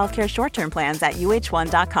United Healthcare short-term plans at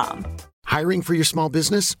uh1.com. Hiring for your small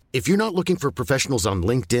business? If you're not looking for professionals on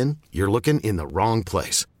LinkedIn, you're looking in the wrong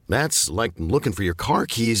place. That's like looking for your car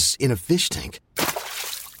keys in a fish tank.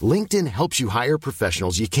 LinkedIn helps you hire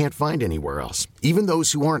professionals you can't find anywhere else, even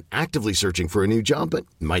those who aren't actively searching for a new job but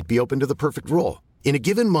might be open to the perfect role. In a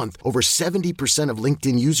given month, over 70% of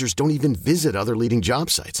LinkedIn users don't even visit other leading job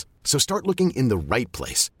sites. So start looking in the right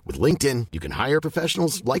place. With LinkedIn, you can hire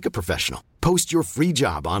professionals like a professional. Post your free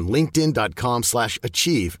job on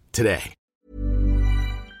linkedin.com/achieve today.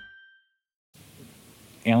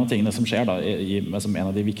 En av tingene som skjer da, som en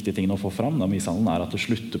av de viktige tingene å få fram da, med ishandelen, at det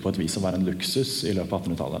slutter på et vis å være en luksus i løpet av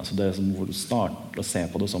 1800-tallet. Så det som hvor du starter å se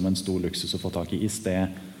på det som en stor luksus å få tak i is,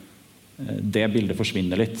 det bildet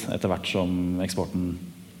forsvinner litt etter hvert som eksporten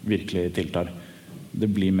virkelig tiltar. Det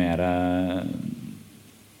blir mer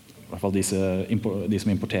hvert fall de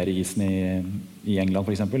som importerer isen i England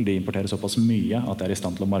for eksempel, de importerer såpass mye at de i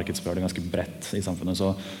stand til å markedsføre det ganske bredt i samfunnet. Så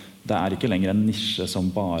det ikke lenger en nisje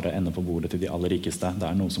som bare ender på bordet til de aller rikeste.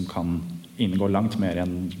 Det noe som kan inngå langt mer i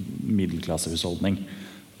en middelklassehusholdning.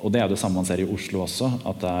 Og det det samme man ser i Oslo også,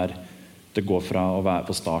 at det går fra å være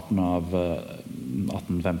på starten av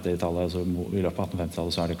 1850-tallet, så i løpet av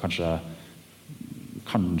 1850-tallet så det kanskje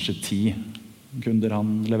 10 kunder han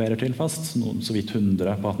leverer til fast, så vidt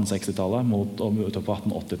 100 på 1860-tallet, og utover på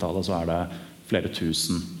 1880-tallet så det flere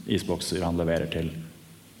tusen isbokser han leverer til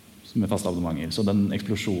med faste abonnementer. Så den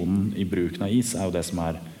eksplosjonen i bruken av is jo det som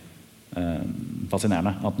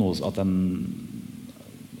fascinerende,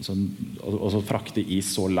 å frakte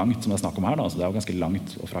is så langt som det snakk om her, da. Altså, det jo ganske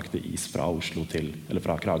langt å frakte is fra Oslo eller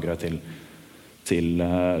fra Kragerø til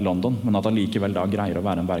London, men at han likevel da greier å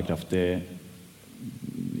være en bærekraftig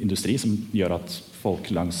industri som gjør at folk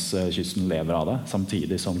langs kysten lever av det,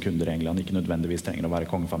 samtidig som kunder i England ikke nødvendigvis trenger å være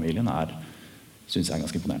kongefamilien, synes jeg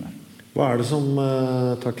ganske imponerende. Hva det som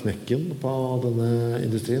tar knekken på denne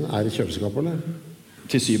industrien? Det kjøleskap, eller?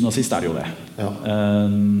 Til syvende og sist det jo det. Ja.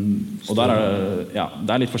 Og der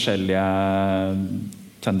det litt forskjellige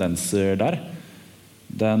tendenser der.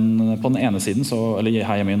 På den ene siden, eller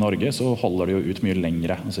her hjemme i Norge, så holder det jo ut mye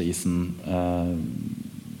lengre. Altså isen,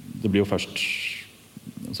 det blir jo først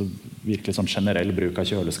virkelig sånn generell bruk av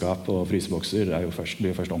kjøleskap og frysebokser blir jo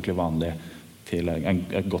først ordentlig vanlig til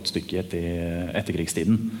et godt stykke etter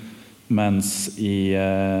etterkrigstiden. Mens i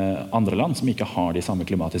andre land som ikke har de samme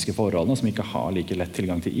klimatiske forholdene, som ikke har like lett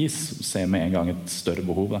tilgang til is, ser med en gang et større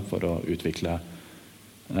behov for å utvikle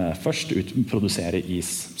først produsere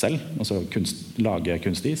is selv, altså lage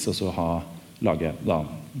kunstis, og så lage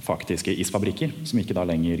faktiske isfabrikker, som ikke da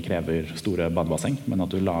lenger krever store badebasseng, men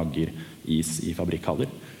at du lager is i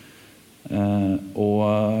fabrikkhaller. Og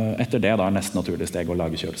etter det da nesten naturlig steg å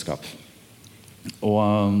lage kjøleskap. Og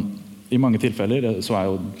i mange tilfeller så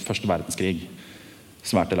jo første verdenskrig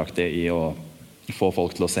svært delaktig i å få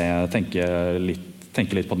folk til å tenke litt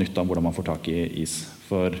på nytt om hvordan man får tak i is.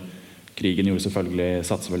 For krigen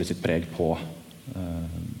satte selvfølgelig sitt preg på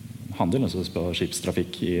handel, altså på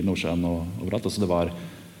skipstrafikk i Nordsjøen og overalt. Altså det var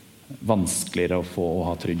vanskeligere å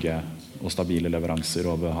ha trygge og stabile leveranser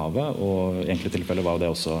over havet, og i enkelte tilfeller var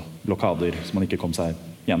det også blokader som man ikke kom seg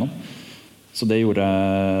gjennom. Så det gjorde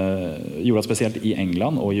at spesielt i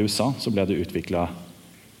England og i USA så ble det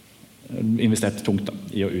investert tungt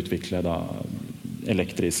i å utvikle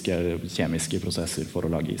elektriske, kjemiske prosesser for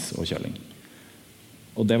å lage is og kjøling.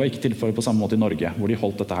 Og det var ikke tilfellet på samme måte i Norge, hvor de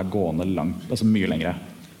holdt dette her gående mye lengre.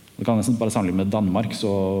 Du kan nesten bare sammenligne med Danmark,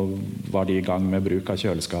 så var de i gang med bruk av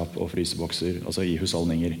kjøleskap og frysebokser, altså i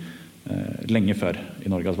husholdninger, lenge før i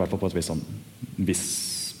Norge, altså i hvert fall på et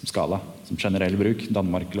viss skala, som generell bruk.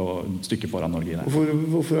 Danmark lå et stykke foran Norge i det.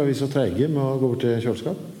 Hvorfor vi så trege med å gå over til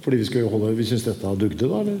kjøleskap? Fordi vi synes dette dugde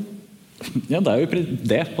da, eller? Ja, det jo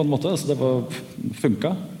det på en måte, altså det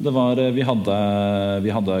funket. Vi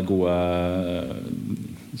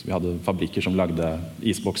hadde fabrikker som lagde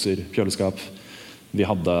isbokser, kjøleskap. Vi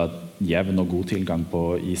hadde jevn og god tilgang på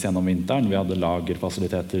is gjennom vinteren. Vi hadde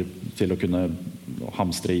lagerfasiliteter til å kunne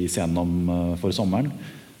hamstre is gjennom for sommeren.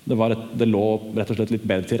 Det lå rett og slett litt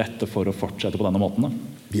bedre til rette for å fortsette på denne måten. Da.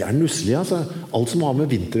 Vi nusselige, altså. Alt som har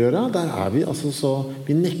med vinter å gjøre, der vi så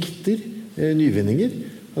vi nekter nyvinninger.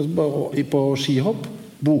 Altså, på skihopp,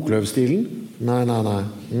 bokløvstilen, nei.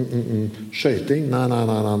 Skøyting, nei.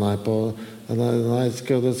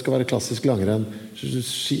 Det skal være klassisk langrenn.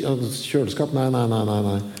 Kjøleskap,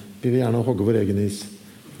 nei. Vi vil gjerne hogge vår egen is.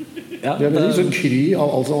 Ja, vi veldig sånn kry av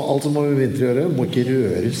alt som har med vinter å gjøre, må ikke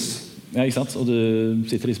røres. Ja, ikke sant? Og du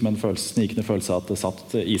sitter med en snikende følelse av at det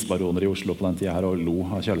satt isbaroner i Oslo på den tiden her og lo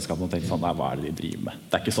av kjøleskapet og tenkte sånn, nei, hva det de driver med?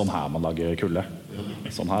 Det ikke sånn her man lager kulde.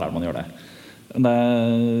 Sånn her det man gjør det.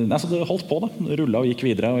 Så det holdt på da, rullet og gikk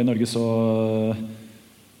videre, og i Norge så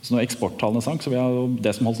når eksporttallene sank, så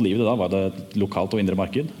det som holdt liv i det da, var det et lokalt og indre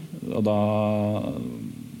marked. Og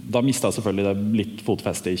da mistet selvfølgelig det litt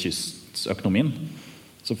fotfeste i kystøkonomien.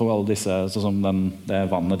 Så for alle disse, sånn som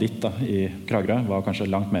det vannet ditt da, i Kragerø, var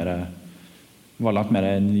kanskje langt mer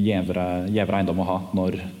en gjevere eiendom å ha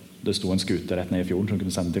når det sto en skuter rett ned i fjorden som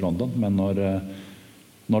kunne sende til London. Men når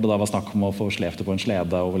det da var snakk om å få slevt det på en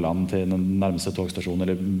slede over land til den nærmeste togstasjonen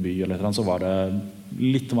eller by, eller et eller annet, så var det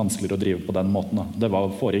litt vanskeligere å drive på den måten. Da. Det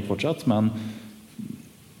foregikk fortsatt, men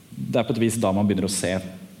det på et vis da man begynner å se at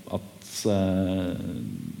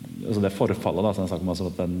altså det forfallet da, som jeg snakker om,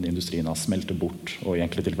 at den industrien har smeltet bort og i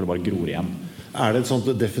enkelte tilfeller bare gror igjen. Det et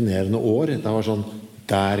sånt definerende år? Det var sånn,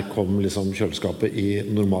 der kom liksom kjøleskapet i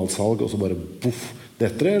normalsalg, og så bare boff,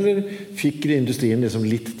 dette, eller fikk industrien liksom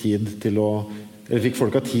litt tid til å Eller fikk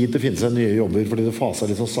folk tid til å finne seg nye jobber fordi det faset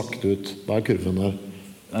litt sånn sakte ut? Hva kurven der?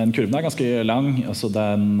 Kurven ganske lang. Altså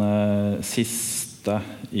den siste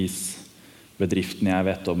isbedriften jeg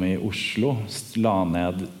vet om i Oslo la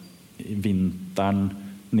ned i vinteren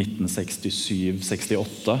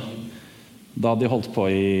 1967-68. Da de holdt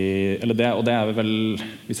på og det vel,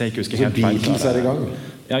 hvis jeg ikke husker helt feil, Beatles i gang.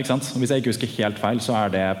 Ja, ikke sant? Hvis jeg ikke husker helt feil, så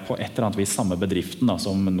det på et eller annet vis samme bedriften da,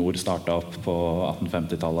 som Nord startet opp på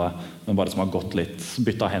 1850-tallet, men bare som har gått litt,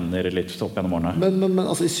 byttet hender litt opp gjennom årene. Men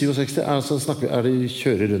altså, i 67 de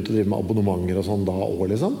kjører rundt og driver med abonnementer og sånn da også,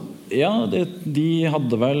 liksom? Ja, de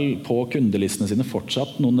hadde vel på kundelistene sine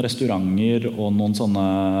fortsatt noen restauranter og noen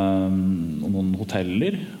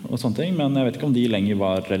hoteller og sånne ting, men jeg vet ikke om de lenger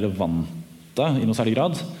var relevante i noe særlig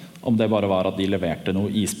grad. Om det bare var at de leverte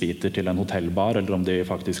noen isbiter til en hotellbar, eller om de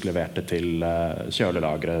faktisk leverte til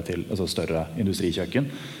kjølelagre, til altså større industrikjøkken.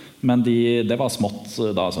 Men det var smått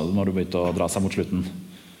da, altså, når du begynte å dra seg mot slutten.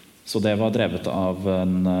 Så det var drevet av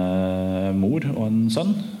en mor og en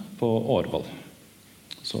sønn på Årvoll.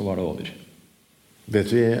 Så var det over.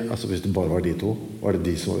 Vet vi, altså hvis det bare var de to, var det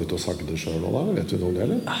de som var ute og sagde selv nå da? Vet vi noe om det,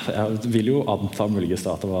 eller? Jeg vil jo anta muligens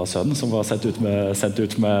at det var sønnen som var sendt ut med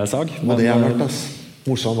sag. Men det vært, ass.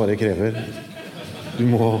 Morsan bare krever. Du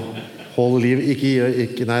må holde liv.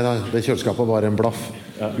 Ikke nei da, det kjøleskapet var en blaff.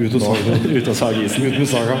 Ja, ut og sage isen. Ut med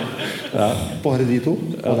saga. Ja. Bare de to.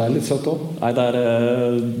 Og det litt søtt også. Nei,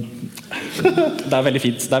 det veldig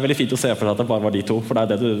fint. Det veldig fint å se for deg at det bare var de to, for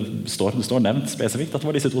det det står nevnt spesifikt at det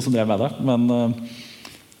var disse to som drev med det. Men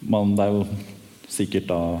det jo sikkert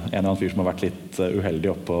da en eller annen fyr som har vært litt uheldig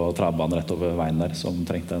opp på travbanen rett over veien der, som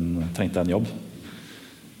trengte en jobb.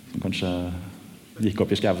 Som kanskje gikk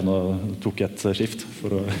opp i skauen og tok et skift for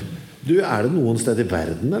å... Du, det noen sted i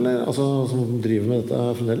verden, eller? Altså, som driver med dette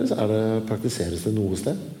fremdeles? Praktiseres det noe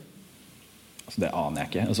sted? Altså, det aner jeg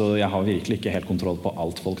ikke. Altså, jeg har virkelig ikke helt kontroll på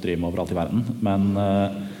alt folk driver med overalt i verden. Men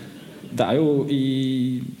det jo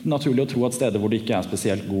naturlig å tro at steder hvor det ikke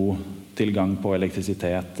spesielt god tilgang på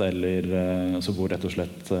elektrisitet, eller altså, hvor rett og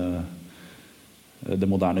slett det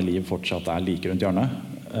moderne liv fortsatt like rundt hjørnet,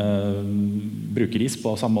 bruker is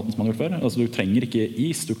på samme måte som man har gjort før. Altså, du trenger ikke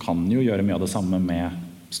is, du kan jo gjøre mye av det samme med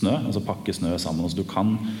snø, altså pakke snø sammen. Altså, du kan,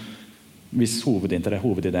 hvis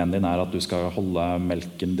hovedideen din at du skal holde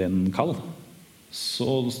melken din kald,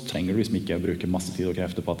 så trenger du liksom ikke bruke masse tid og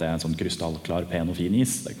krefter på at det en sånn krystallklar, pen og fin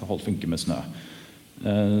is. Det kan funke med snø.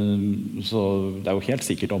 Så det jo helt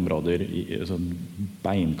sikkert områder sånn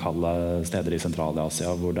beinkalde steder i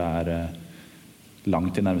Sentral-Asia hvor det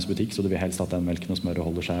langt til nærmeste butikk, så du vil helst at den melken og smøret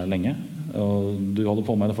holder seg lenge. Og du holder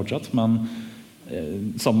på med det fortsatt, men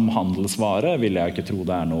som handelsvare vil jeg ikke tro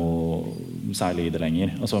det noe særlig i det lenger.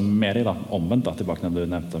 Altså mer i omvendt, tilbake når du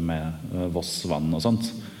nevnte med Voss-vann og sånt.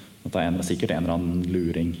 At det sikkert en eller annen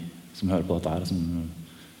luring som hører på dette her, som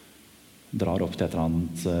drar opp til et eller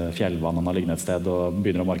annet fjellvann han har liggende et sted og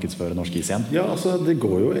begynner å markedsføre norsk is igjen. Ja, altså det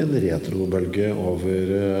går jo en retrobølge over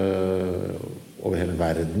hele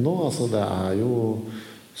verden nå. Altså det jo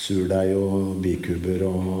surdeig og bikuber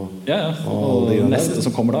og... og det neste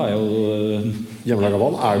som kommer da jo... Hjemmelaget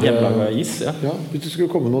vann. Hjemmelaget is, ja. Hvis du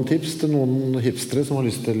skulle komme med noen tips til noen hipstere som har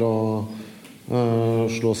lyst til å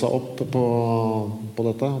slå seg opp på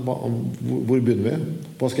dette, hvor begynner vi?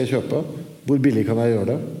 Hva skal jeg kjøpe? Hvor billig kan jeg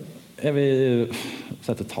gjøre det? Jeg vil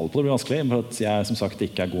sette tall på det, blir vanskelig, for at jeg som sagt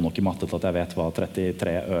ikke god nok i matte til at jeg vet hva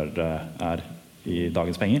 33 øre i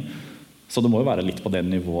dagens penger. Så det må jo være litt på det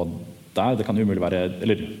nivået der. Det kan jo umulig være,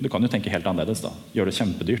 eller du kan jo tenke helt annerledes da. Gjøre det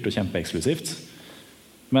kjempedyrt og kjempeeksklusivt.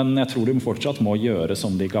 Men jeg tror du fortsatt må gjøre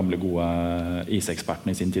som de gamle gode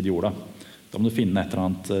isekspertene i sin tid gjorde. Da må du finne et eller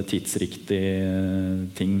annet tidsriktig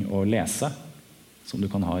ting å lese, som du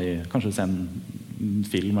kan ha i, kanskje se en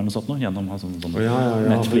film eller noe sånt, gjennom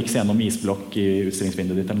Netflix, gjennom isblokk i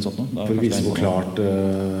utstillingsvinduet ditt eller noe sånt. For å vise hvor klart...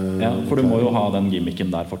 for du må jo ha den gimmicken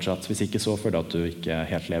der fortsatt. Hvis ikke så føler du at du ikke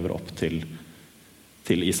helt lever opp til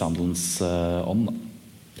ishandelens ånd.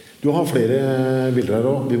 Du har flere bilder her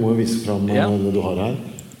også. Vi må jo vise frem det du har her.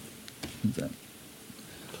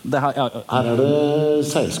 Her det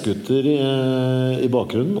seilskutter i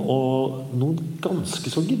bakgrunnen og noen ganske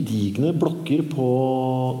så gedigne blokker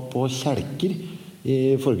på kjelker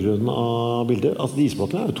i forgrunnen av bildet. Altså de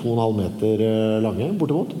isblokkene jo 2,5 meter lange,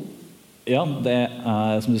 bortimot. Ja, det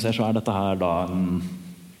som du ser så dette her da en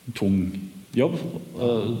tung jobb.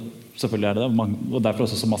 Selvfølgelig det, og derfor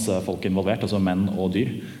også så masse folk involvert, altså menn og dyr,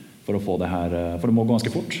 for å få det her, for det må gå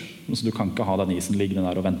ganske fort. Så du kan ikke ha den isen liggende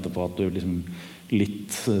der og vente på at du liksom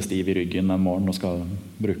litt stiv i ryggen en morgen og skal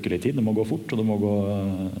bruke litt tid. Det må gå fort, og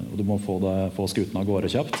du må få skuten av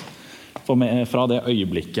gårde kjapt. For fra det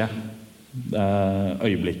øyeblikket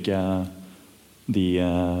de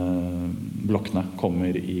blokkene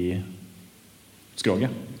kommer i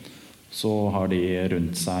skroget, så har de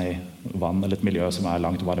rundt seg vann eller et miljø som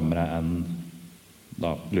langt varmere enn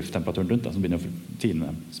da lufttemperaturen rundt, som begynner å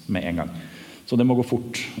tine med en gang. Så det må gå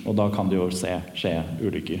fort, og da kan det jo skje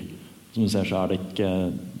ulykker. Som du ser så det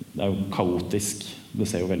jo kaotisk, det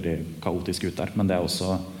ser jo veldig kaotisk ut der, men det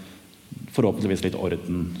også forhåpentligvis litt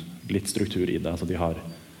orden, litt struktur i det, så de har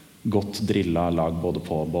godt drillet lag både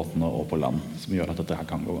på båtene og på land, som gjør at dette her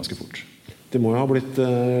kan gå ganske fort. Det må jo ha blitt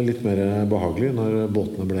litt mer behagelig når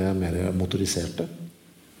båtene ble mer motoriserte.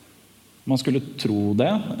 Man skulle tro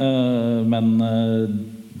det, men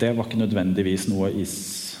det var ikke nødvendigvis noe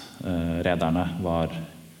isrederne var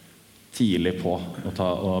tidlig på å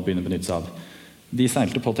begynne å benytte seg av. De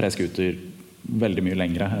seilte på treskuter veldig mye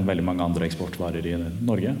lengre enn veldig mange andre eksportvarer i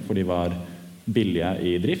Norge, for de var billige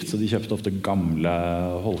i drift, så de kjøpte ofte gamle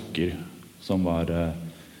holker som var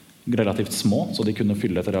relativt små, så de kunne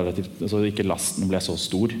fylle så ikke lasten ble så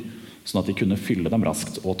stor, sånn at de kunne fylle dem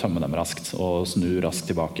raskt og tømme dem raskt og snu raskt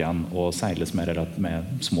tilbake igjen og seiles med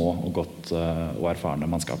små og godt og erfarne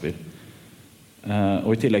mannskaper.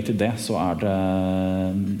 Og i tillegg til det så det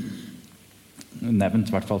nevnt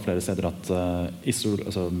i hvert fall flere steder at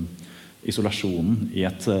isolasjonen i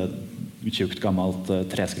et tjukt gammelt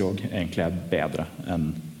treskrog egentlig bedre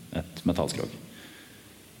enn et metallskrog.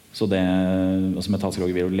 Så metallskrog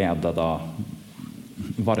vil jo lede da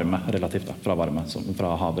varme relativt fra varme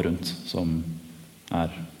fra havet rundt, som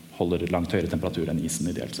holder langt høyere temperatur enn isen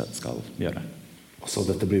ideelt sett skal gjøre. Altså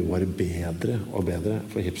dette blir jo bare bedre og bedre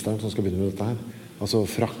for hipsteren som skal begynne med dette her. Altså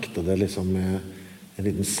frakte det liksom med en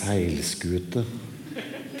liten seilskute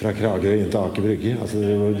fra Kragerø inn til Aker Brygge. Altså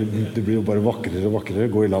det blir jo bare vakrere og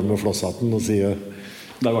vakrere. Gå i land med flosshatten og si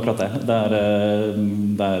Det jo akkurat det.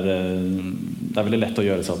 Det veldig lett å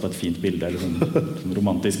gjøre seg opp et fint bilde, eller sånn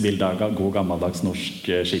romantisk bilde av god gammeldags norsk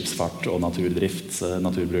skipsfart og naturdrift,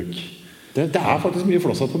 naturbruk. Det faktisk mye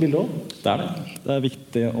flosshatt på bildet også. Det det. Det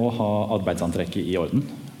viktig å ha arbeidsantrekket i orden.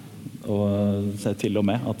 Og se til og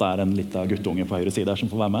med at det en liten guttunge på høyre side der som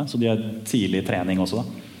får være med. Så de har tidlig trening også da.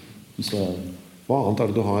 Så hva annet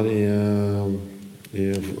det du har i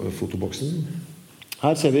fotoboksen?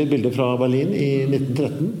 Her ser vi et bilde fra Berlin i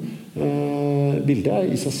 1913. Bildet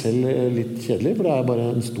i seg selv litt kjedelig, for det bare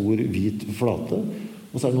en stor hvit flate.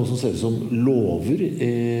 Og så det noe som ser ut som låver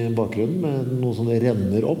i bakgrunnen, med noe som det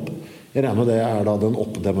renner opp. Jeg regner med det da den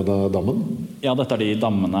oppdemmede dammen? Ja, dette de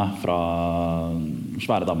dammene fra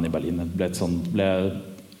svære dammene i Berlin. Ble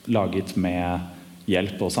laget med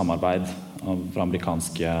hjelp og samarbeid fra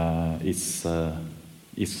amerikanske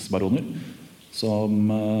isbaroner,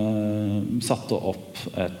 som satte opp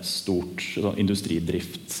et stort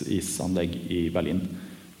industridriftsisanlegg i Berlin,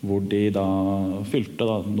 hvor de da fylte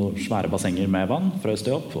noen svære bassenger med vann, frøs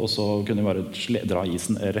det opp, og så kunne de bare dra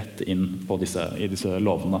isen rett inn på i disse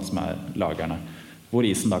låvene som lagerne, hvor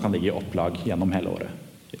isen da kan ligge i opplag gjennom hele året,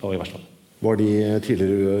 og i hvert fall. Var de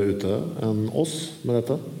tidligere ute enn oss med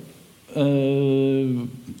dette?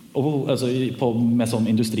 Med sånn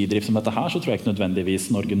industridrift som dette her, så tror jeg ikke nødvendigvis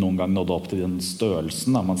Norge noen gang nådde opp til den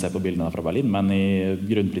størrelsen man ser på bildene fra Berlin, men i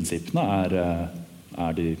grunnprinsippene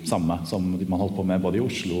de samme som man holdt på med både i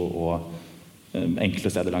Oslo og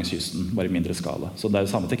enkelte steder langs kysten, bare i mindre skala. Så det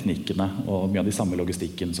jo samme teknikkene og mye av de samme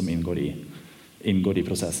logistikken som inngår i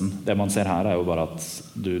prosessen. Det man ser her jo bare at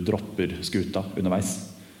du dropper skuta underveis.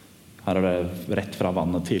 Her det rett fra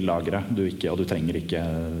vannet til lageret, og du trenger ikke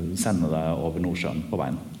sende det over Nordsjøen på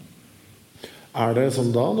veien. Det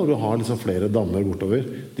sånn da, når du har liksom flere dammer bortover,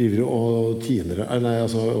 driver du og tiner,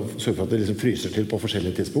 sørger for at det liksom fryser til på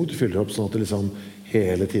forskjellige tidspunkt, du fyller opp sånn at det liksom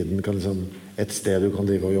hele tiden kan et sted du kan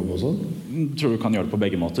drive og jobbe og sånn? Jeg tror du kan gjøre det på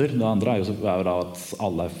begge måter. Det andre jo da at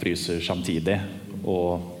alle fryser samtidig,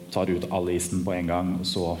 og tar ut all isen på en gang, og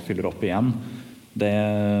så fyller opp igjen. Det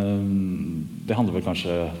handler vel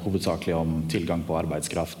kanskje hovedsakelig om tilgang på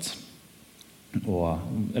arbeidskraft,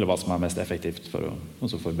 eller hva som mest effektivt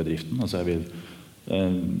for bedriften. Jeg vil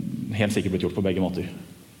helt sikkert blitt gjort på begge måter.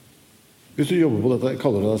 Hvis du jobber på dette,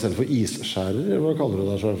 kaller du deg selv for isskjærer, eller hva kaller du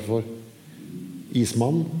deg selv for?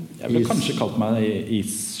 Ismann? Jeg ville kanskje kalt meg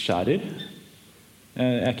isskjærer.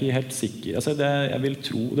 Jeg ikke helt sikker. Jeg vil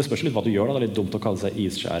tro, det spørs litt hva du gjør. Det litt dumt å kalle seg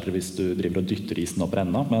isskjærer hvis du driver og dytter isen opp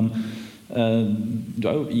renna, men du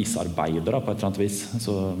jo isarbeider på et eller annet vis,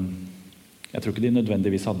 så jeg tror ikke de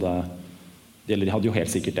nødvendigvis hadde jo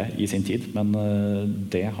helt sikkert det i sin tid, men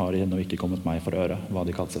det har ennå ikke kommet meg for øre hva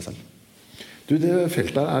de kalte seg selv. Du, det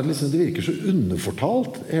feltet her liksom, det virker så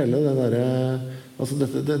underfortalt, hele det der,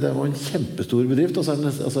 det var en kjempestor bedrift, og så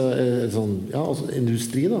det sånn,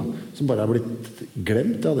 industri da, som bare blitt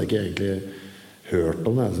glemt. Det hadde jeg ikke egentlig hørt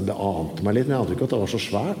om det. Det ante meg litt, men jeg ante ikke at det var så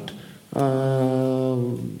svært.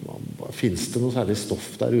 Finnes det noe særlig stoff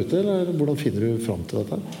der ute, eller hvordan finner du fram til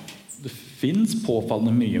dette? Det finnes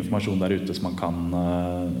påfallende mye informasjon der ute som man kan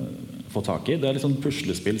få tak i. Det litt sånn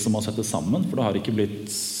puslespill som må settes sammen, for det har ikke blitt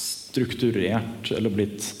strukturert, eller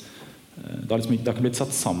det har ikke blitt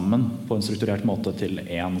satt sammen på en strukturert måte til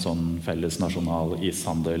en sånn felles nasjonal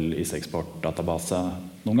ishandel, iseksport-database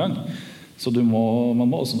noen gang. Så man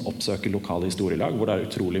må også oppsøke lokale historielag, hvor det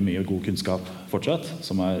utrolig mye god kunnskap fortsatt,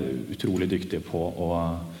 som utrolig dyktige på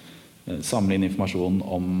å samle inn informasjon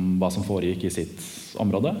om hva som foregikk i sitt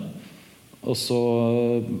område. Og så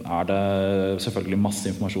det selvfølgelig masse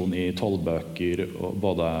informasjon i tollbøker, og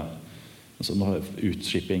både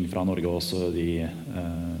utskipping fra Norge også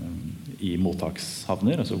i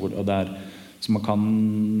mottakshavner, så man kan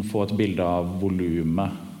få et bilde av volumet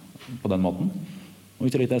på den måten. Og i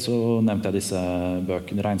tillegg til det så nevnte jeg disse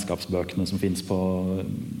regnskapsbøkene som finnes på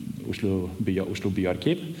Oslo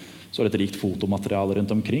byarkiv. Så det et rikt fotomateriale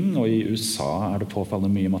rundt omkring, og i USA det påfallende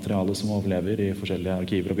mye materiale som overlever i forskjellige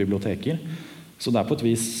arkiver og biblioteker. Så det på et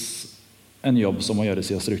vis en jobb som må gjøres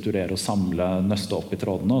i å strukturere og samle, nøste opp i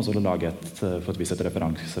trådene, og så lage på et vis et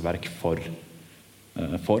referanseverk for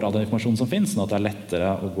all den informasjonen som finnes, sånn at det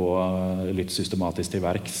lettere å gå litt systematisk til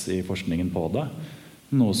verks i forskningen på det.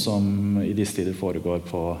 Noe som i disse tider foregår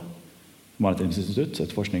på Maritimt institutt,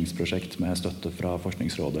 et forskningsprosjekt med støtte fra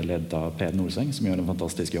Forskningsrådet ledet av Per Norseng, som gjør en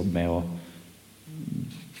fantastisk jobb med å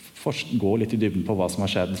gå litt i dybden på hva som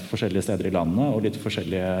har skjedd forskjellige steder i landet, og på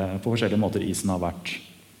forskjellige måter isen har vært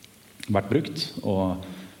brukt, og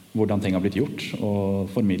hvordan ting har blitt gjort, og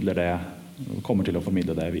kommer til å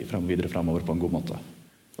formidle det videre fremover på en god måte.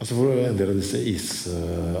 Altså for en del av disse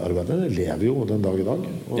isarbeiderne lever jo den dag i dag.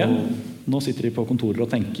 Ja, nå sitter de på kontorer og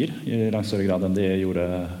tenker i langt større grad enn de gjorde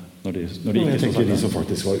når de gikk. Jeg tenker de som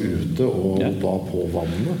faktisk var ute og var på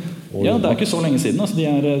vannet. Ja, det ikke så lenge siden. Altså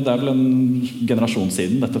det vel en generasjon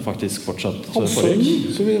siden dette faktisk fortsatt foregikk.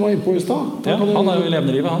 Så vi var inne på i sted. Ja, han jo i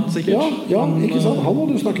levende livet, han, sikkert. Ja, ikke sant? Han må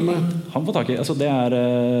du snakke med. Han får tak i. Altså det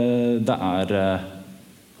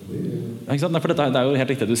ikke sant? For det jo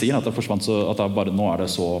helt riktig det du sier, at det forsvant at bare nå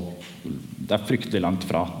det fryktelig langt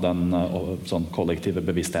fra den sånn kollektive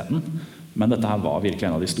bevisstheten. Men dette her var virkelig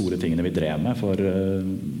en av de store tingene vi drev med for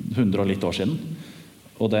 100 og litt år siden.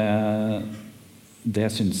 Og det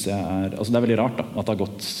synes jeg altså det veldig rart da, at det har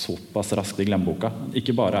gått såpass raskt i glemmeboka.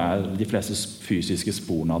 Ikke bare de fleste fysiske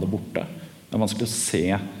sporene av det borte. Det vanskelig å se,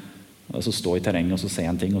 altså stå i terrenget og så se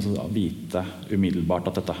en ting, og så vite umiddelbart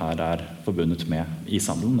at dette her forbundet med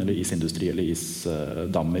ishandelen, eller isindustri, eller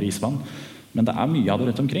isdammer, isvann. Men det mye av det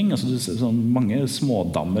rundt omkring. Altså, sånn mange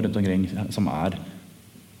smådammer rundt omkring som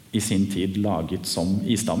i sin tid laget som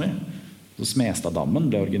isdammer. Så Smestadammen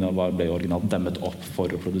ble originalt demmet opp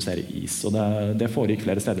for å produsere is, og det foregikk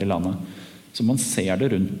flere steder i landet. Så man ser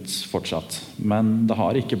det rundt fortsatt, men det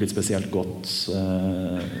har ikke blitt spesielt godt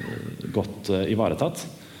ivaretatt.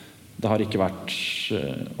 Det har ikke vært,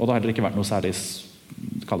 og det har heller ikke vært noe særlig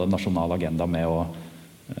nasjonal agenda med å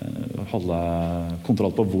holde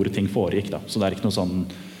kontroll på hvor ting foregikk. Da. Så det ikke noe sånn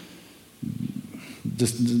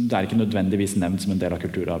det ikke nødvendigvis nevnt som en del av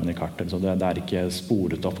kulturarven i kartet. Så det ikke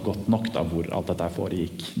sporet opp godt nok da, hvor alt dette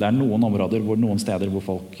foregikk. Det noen områder, noen steder hvor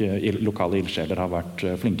folk, lokale ildsjeler har vært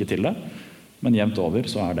flinke til det, men jevnt over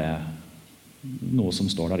så det noe som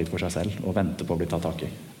står der litt for seg selv og venter på å bli tatt tak i.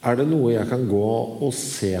 Det noe jeg kan gå og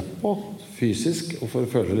se på fysisk, og for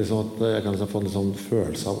å føle liksom at jeg kan få en sånn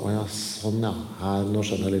følelse av her, nå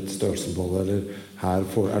skjønner jeg litt størrelsen på det, eller her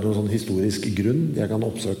det noen sånn historisk grunn jeg kan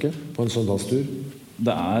oppsøke på en søndagstur?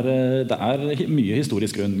 Det mye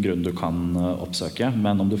historisk grunn du kan oppsøke,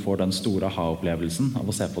 men om du får den store aha-opplevelsen av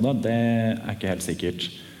å se på det, det ikke helt sikkert.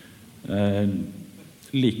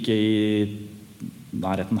 Like i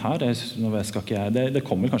nærheten her, det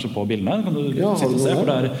kommer kanskje på bildene, kan du sitte og se, for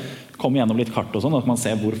det kommer gjennom litt kart og sånn, at man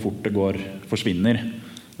ser hvor fort det forsvinner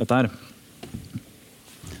dette her.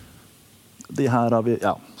 De her har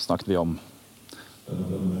snakket vi om.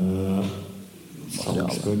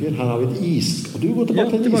 Her har vi et is. Og du går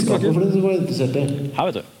tilbake til en iskap for den som var interessert i. Her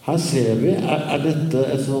vet du. Her ser vi,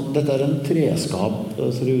 dette en treskap,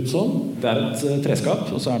 ser det ut som? Det et treskap,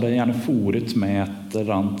 og så det gjerne foret med et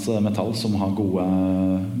eller annet metall som har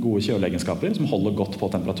gode kjøleegenskaper, som holder godt på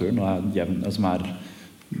temperaturen, og jevn, som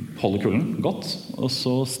holder kulden godt. Og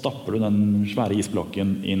så stapper du den svære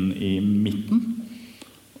isblokken inn i midten,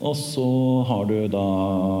 og så har du da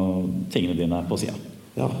tingene dine på siden.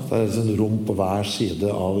 Ja, det et sånn rom på hver side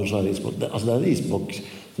av en svær isblokk. Det en isblokk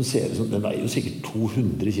som ser ut som, den veier jo sikkert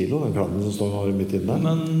 200 kilo, den kladden som står midt inne der.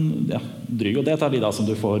 Men ja, dryg, og det tar de da som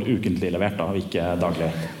du får ukentlig levert da, og ikke daglig.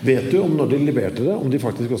 Vet du om når de leverte det, om de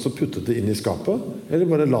faktisk også puttet det inn i skapet, eller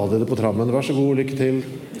bare la de det på trammen? Vær så god, lykke til.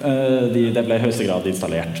 Det ble i høyeste grad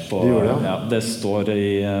installert på, ja, det står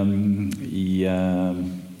i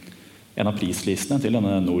en av prislistene til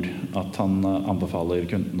denne Nord at han anbefaler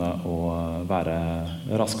kundene å være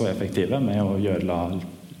raske og effektive med å la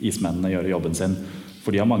ismennene gjøre jobben sin, for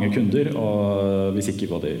de har mange kunder, og hvis ikke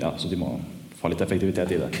så de må få litt effektivitet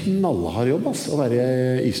i det. Knallhard jobb, å være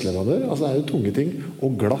isleverandør. Altså, det jo tunge ting,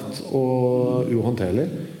 og glatt og uhåndterlig.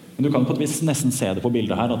 Men du kan på et vis nesten se det på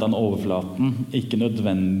bildet her, at den overflaten ikke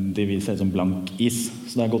nødvendigvis ser som blank is,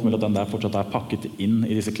 så det godt mulig at den der fortsatt pakket inn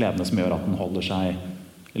i disse kledene som gjør at den holder seg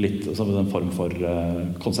litt som en form for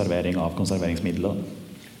konservering av konserveringsmiddelet.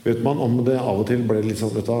 Vet man om det av og til ble litt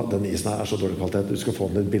sånn, vet du, den isen her så dårlig kvalitet, du skal få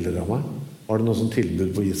den litt billigere av meg? Var det noe sånn tilbud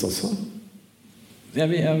på is også? Jeg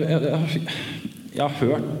har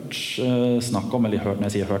hørt snakk om, eller hørt når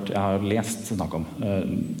jeg sier hørt, jeg har lest snakk om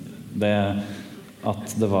det at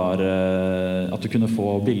det var at du kunne få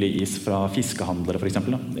billig is fra fiskehandlere for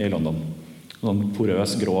eksempel i London. Sånn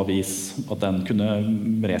porøs, grov is, at den kunne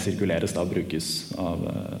resirkuleres da, brukes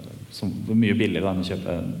som mye billigere enn å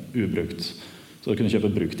kjøpe ubrukt. Så du kunne kjøpe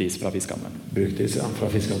brukt is fra fiskehandleren. Brukt is, ja, fra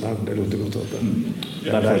fiskehandleren, det lukter godt.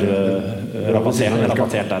 Derfor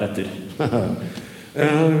rabattert deretter.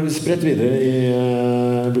 Spredt videre i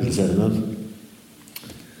bildeserien.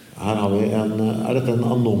 Her har vi dette en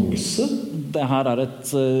annonse? Det her et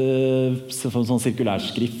sånn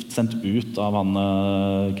sirkulærskrift sendt ut av han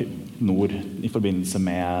Nord i forbindelse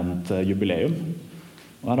med et jubileum.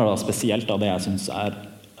 Og her da spesielt da, det jeg synes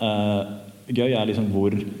gøy liksom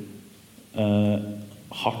hvor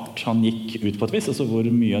hardt han gikk ut på et vis, altså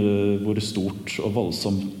hvor stort og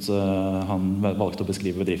voldsomt han valgte å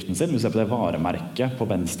beskrive bedriften sin. Hvis vi ser på det varemerket på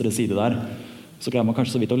venstre side der, så greier man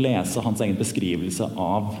kanskje så vidt å lese hans egen beskrivelse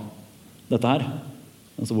av dette her.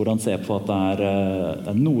 Altså hvor han ser på at det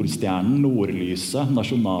er Nordstjernen, nordlyset,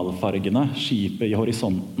 nasjonalfargene, skipet i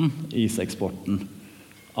horisonten, iseksporten.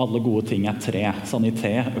 Alle gode ting tre,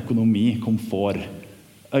 sanité, økonomi, komfort,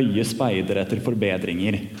 øye speider etter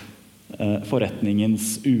forbedringer,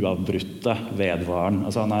 forretningens uavbrutte vedvaren.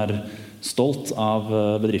 Altså han stolt av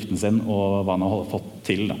bedriften sin og hva han har fått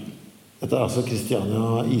til da. Dette altså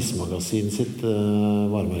Christiania Ismagasin sitt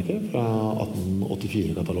varemerke fra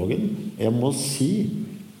 1884-katalogen. Jeg må si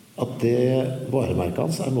at det varemerket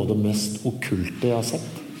hans noe av det mest okkulte jeg har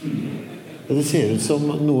sett. Det ser ut som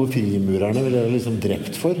noe frimurerne ville liksom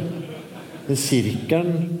drept for. Den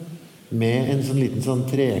sirkelen med en sånn liten sånn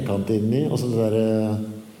trekant inni, og så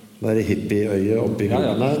det hippie-øyet oppi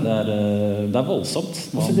kronen der. Det voldsomt.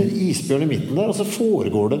 Og så det isbjørn i midten der, og så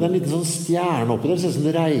foregår det en liten sånn stjerne oppi der, så det ser ut som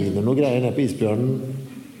det regner noe greier ned på isbjørnen.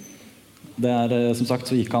 Det som sagt,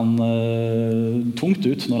 så gikk han tungt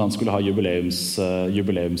ut når han skulle ha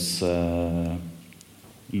jubileums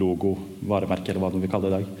logo, varemerke, eller hva du vil kalle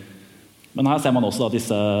det i dag. Men her ser man også da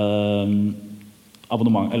disse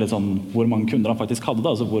abonnement, eller sånn, hvor mange kunder han faktisk hadde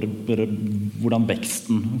da, altså hvordan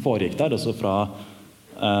veksten foregikk der, altså fra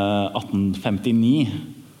 1859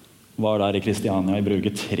 var der i Christiania i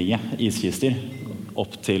Brugge 3 iskister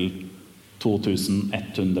opp til 2100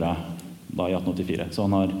 da i 1884. Så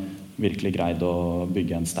han har virkelig greid å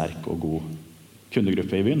bygge en sterk og god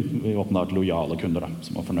kundegruppe i byen. Vi åpnet lojale kunder da,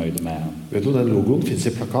 som var fornøyde med... Vet du, den logoen finnes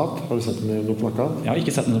i plakat? Har du sett den i noen plakat? Jeg har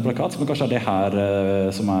ikke sett den i plakat, men kanskje det her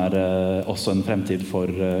som også en fremtid for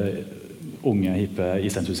unge, hippe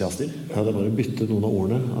isentusiaster. Ja, det er bare å bytte noen av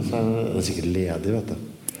ordene. Altså, det sikkert ledig, vet du.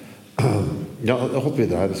 Ja, hopp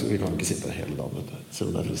videre her, så vi kan ikke sitte hele dagen, vet du, selv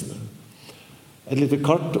om det fristende. Et lite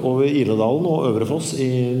kart over Iledalen og Øvre Foss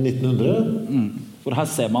i 1900. For her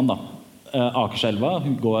ser man da, Akerselva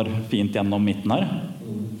går fint gjennom midten her,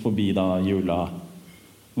 forbi da Jula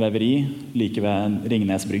Veveri, like ved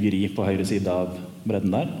Ringnes Bryggeri på høyre side av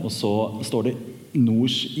bredden der, og så står det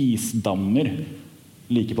Nords isdammer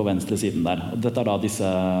like på venstre siden der. Og dette da disse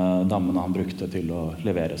dammene han brukte til å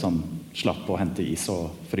levere, som slapp å hente is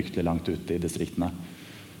og fryktelig langt ut i distriktene.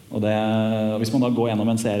 Og hvis man da går gjennom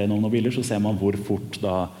en serie noen biler, så ser man hvor fort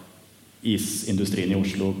da isindustrien i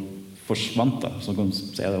Oslo forsvant. Da. Så kan man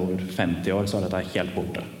se det over 50 år, så er dette helt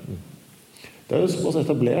borte. Det er jo såpass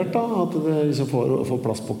etablert da, at det liksom får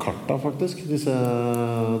plass på karta faktisk, disse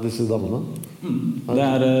dammene.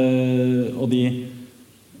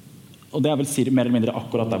 Og det vel mer eller mindre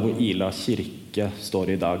akkurat der hvor Ila kirke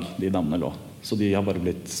står i dag, de dammene lå. Så de har bare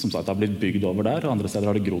blitt, som sagt, har blitt bygd over der, og andre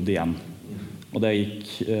steder har det grodd igjen. Og det gikk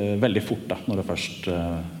veldig fort da, når det først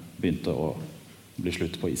begynte å bli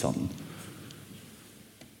slutt på ishandelen.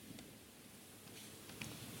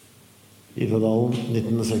 Iladalen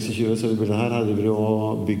 1926 ser vi bildet her. Her driver vi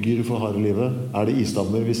og bygger for harde livet. Det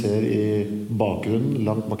isdammer vi ser i bakgrunnen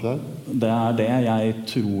langt bak der? Det det jeg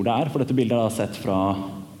tror det for dette bildet er sett fra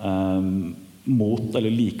mot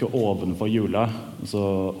eller like ovenfor Jula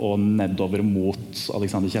og nedover mot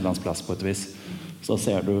Alexander Kiellands plass på et vis. Så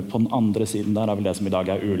ser du på den andre siden der vel det som i dag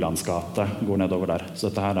Ulands gate, går nedover der. Så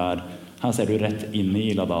dette her ser du rett inn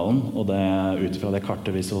i Iladalen, og det, ut fra det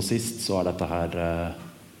kartet vi så sist, så dette her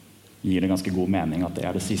gir det ganske god mening at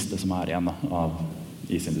det det siste som igjen av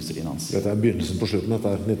isindustrien hans. Dette begynnelsen på slutten, dette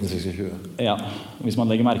 1926. Ja, hvis man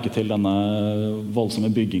legger merke til denne voldsomme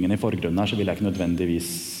byggingen i forgrunnen her, så vil jeg ikke nødvendigvis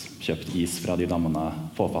kjøpt is fra de dammene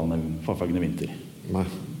forfølgende vinter. Nei.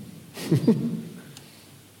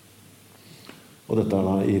 Og dette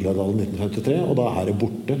da Iladalen 1953, og da det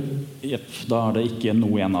borte? Jepp, da det ikke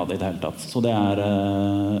noe igjen av det i det hele tatt. Så det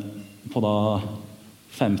på da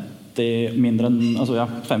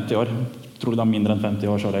 50 år, tror du da mindre enn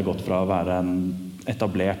 50 år, så har det gått fra å være en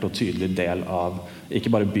etablert og tydelig del av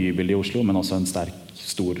ikke bare bybildet i Oslo, men også en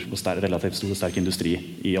relativt stor og sterk industri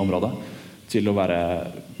i området, til å være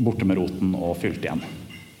borte med roten og fylt igjen.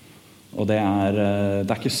 Og det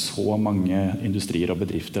det ikke så mange industrier og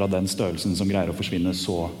bedrifter av den størrelsen som greier å forsvinne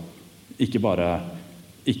så,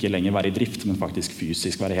 ikke lenger være i drift, men faktisk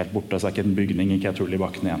fysisk være helt borte, så ikke en bygning ikke trull i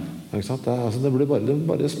bakken igjen. Ikke sant? Det ble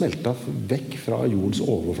bare smeltet vekk fra jordens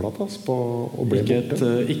overflate og ble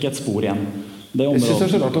borte. Ikke et spor igjen. Jeg synes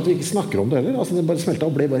det så rart at vi ikke snakker om det heller. Det bare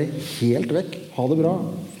smeltet og ble bare helt vekk. Ha det bra.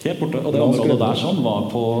 Helt borte. Og det området der sånn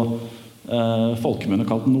var på folkemunne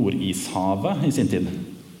kalt Nordishavet i sin tid.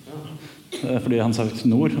 Fordi han sa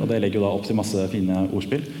nord, og det legger jo da opp til masse fine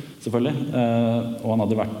ordspill, selvfølgelig. Og han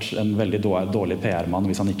hadde vært en veldig dårlig PR-mann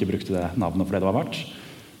hvis han ikke brukte det navnet for det var verdt.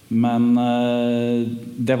 Men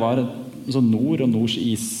det var så nord og nords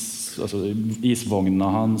isvognene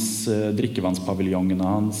hans, drikkevannspaviljongene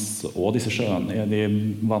hans og disse sjøene, de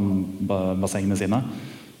vannbassengene sine,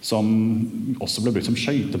 som også ble brukt som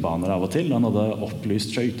skøytebaner av og til. Han hadde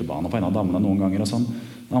opplyst skøytebaner på en av dammene noen ganger og sånn.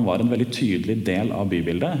 Han var en veldig tydelig del av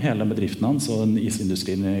bybildet. Hele bedriften hans og den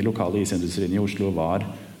lokale isindustrien i Oslo var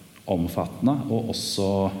omfattende, og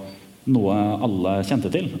også noe alle kjente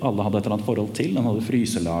til. Alle hadde et eller annet forhold til. Han hadde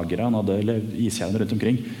fryselagere, han hadde iskjerner rundt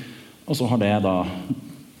omkring. Og så har det da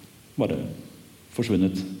bare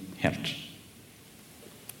forsvunnet helt.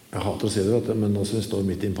 Jeg hater å si det, vet du, men også vi står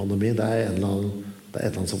midt i en pandemi. Det et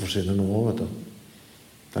eller annet som forsvinner nå, vet du.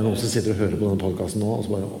 Det noen som sitter og hører på denne podcasten nå, og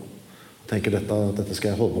så bare tenker dette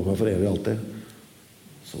skal jeg holde på med for evig alltid.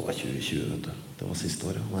 Så var 2020, vet du. Det var siste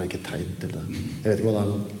året. Man ikke tegn til det. Jeg vet ikke hva det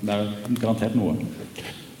Det garantert noe.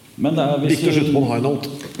 Men viktig å slutte på en high note.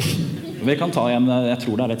 Vi kan ta igjen, jeg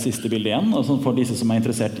tror det et siste bilde igjen, altså for disse som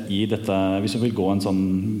interessert i dette, hvis vi vil gå en sånn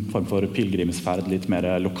form for pilgrimsferd litt mer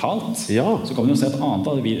lokalt, så kan vi jo se et annet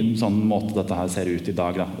av sånn måte dette her ser ut i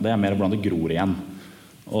dag. Da. Det mer hvordan det gror igjen.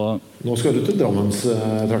 Og nå skal du til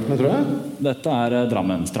Drammenstraktene, tror jeg? Dette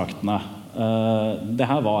Drammenstraktene. Det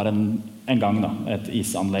her var en gang da, et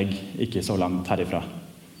isanlegg ikke så langt herifra.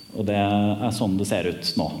 Og det sånn det ser ut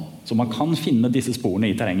nå. Så man kan finne disse sporene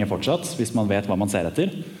i terrenget fortsatt, hvis man vet hva man ser etter.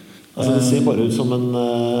 Altså det ser bare ut som en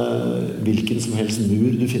hvilken som helst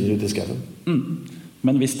mur du finner ute i skauen.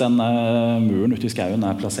 Men hvis den muren ute i skauen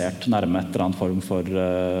plassert nærme et eller annet form for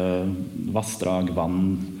vassdrag,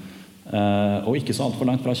 vann, og ikke så alt for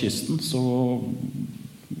langt fra kysten, så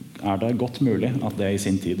det godt mulig at det i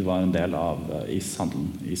sin tid var en del av ishandelen,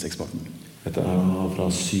 iseksporten. Dette fra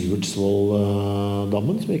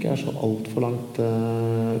Syvertsvolldammen, som ikke så alt for langt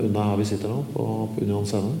unna her vi sitter nå, på Union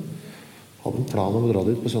Scene. Hadde en plan om å dra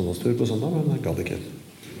dit på søndagstur på søndag, men jeg gadd ikke.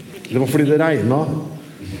 Det var fordi det regnet,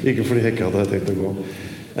 ikke fordi jeg ikke hadde tenkt å gå.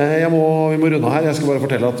 Vi må runde her. Jeg skal bare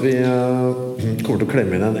fortelle at vi kommer til å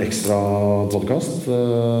klemme inn en ekstra podcast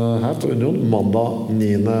her på Union, mandag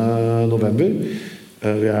 9. november.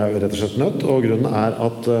 Vi rett og slett nødt, og grunnen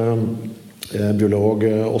at biolog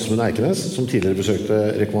Åsmund Eikenes, som tidligere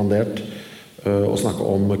besøkte rekommandert å snakke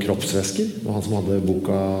om kroppsvæsker, og han som hadde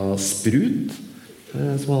boka Sprut,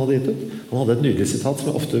 som han hadde gitt ut. Han hadde et nydelig sitat som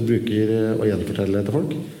jeg ofte bruker å gjenfortelle til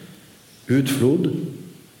folk. Utflod,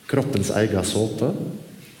 kroppens egen såpe.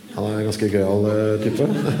 Han en ganske gøyal type.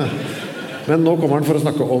 Men nå kommer han for å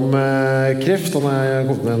snakke om kreft. Han har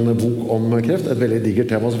kommet med en bok om kreft. Et veldig digert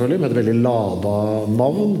tema selvfølgelig, med et veldig lada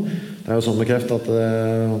navn. Det jo sånn med kreft at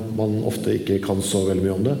man ofte ikke kan så veldig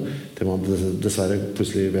mye om det, til man dessverre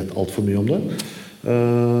plutselig vet alt for mye om det.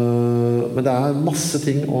 Men det masse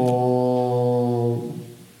ting å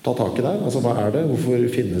ta tak i der. Altså, hva det? Hvorfor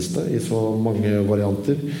finnes det i så mange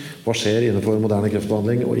varianter? Hva skjer innenfor moderne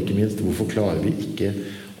kreftbehandling? Og ikke minst, hvorfor klarer vi ikke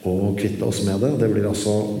og kvitte oss med det. Det blir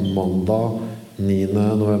altså mandag 9.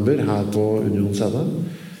 november her på Union Scene.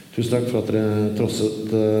 Tusen takk for at dere trosset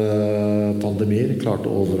pandemier, klarte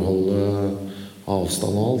å overholde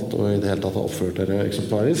avstand og alt, og i det hele tatt har oppført dere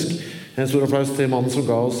eksemplarisk. En stor applaus til mannen som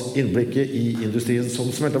ga oss innblikket i industrien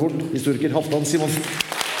som smelter bort, historiker Halvdan Simonsen.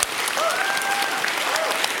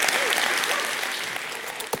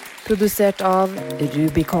 Produsert av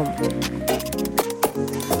Rubicon.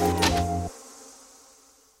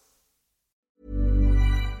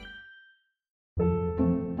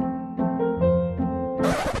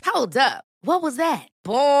 Hold up. What was that?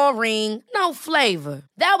 Boring. No flavor.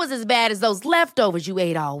 That was as bad as those leftovers you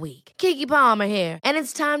ate all week. Keke Palmer here, and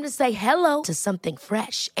it's time to say hello to something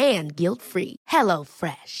fresh and guilt-free. Hello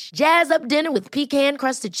Fresh. Jazz up dinner with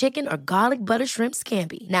pecan-crusted chicken or garlic butter shrimp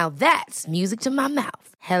scampi. Now that's music to my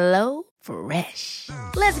mouth. Hello Fresh.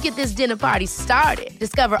 Let's get this dinner party started.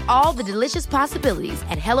 Discover all the delicious possibilities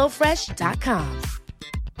at hellofresh.com.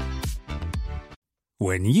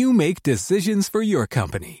 When you make decisions for your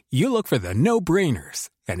company, you look for the no-brainers.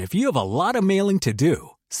 And if you have a lot of mailing to do,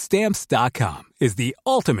 Stamps.com is the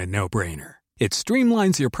ultimate no-brainer. It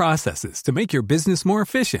streamlines your processes to make your business more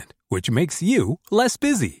efficient, which makes you less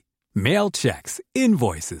busy. Mail checks,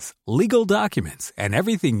 invoices, legal documents, and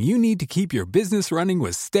everything you need to keep your business running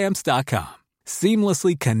with Stamps.com.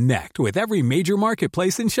 Seamlessly connect with every major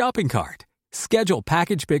marketplace and shopping cart. Schedule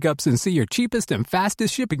package pickups and see your cheapest and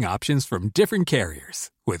fastest shipping options from different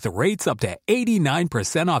carriers. With rates up to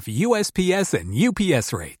 89% off USPS and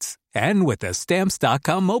UPS rates. And with the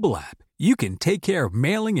Stamps.com mobile app, you can take care of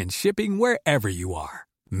mailing and shipping wherever you are.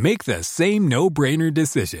 Make the same no-brainer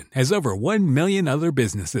decision as over 1 million other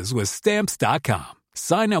businesses with Stamps.com.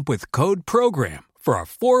 Sign up with code PROGRAM for a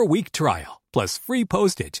 4-week trial, plus free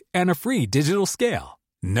postage and a free digital scale.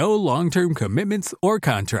 No long-term commitments or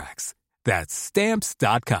contracts. That's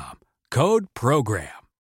Stamps.com. Code PROGRAM.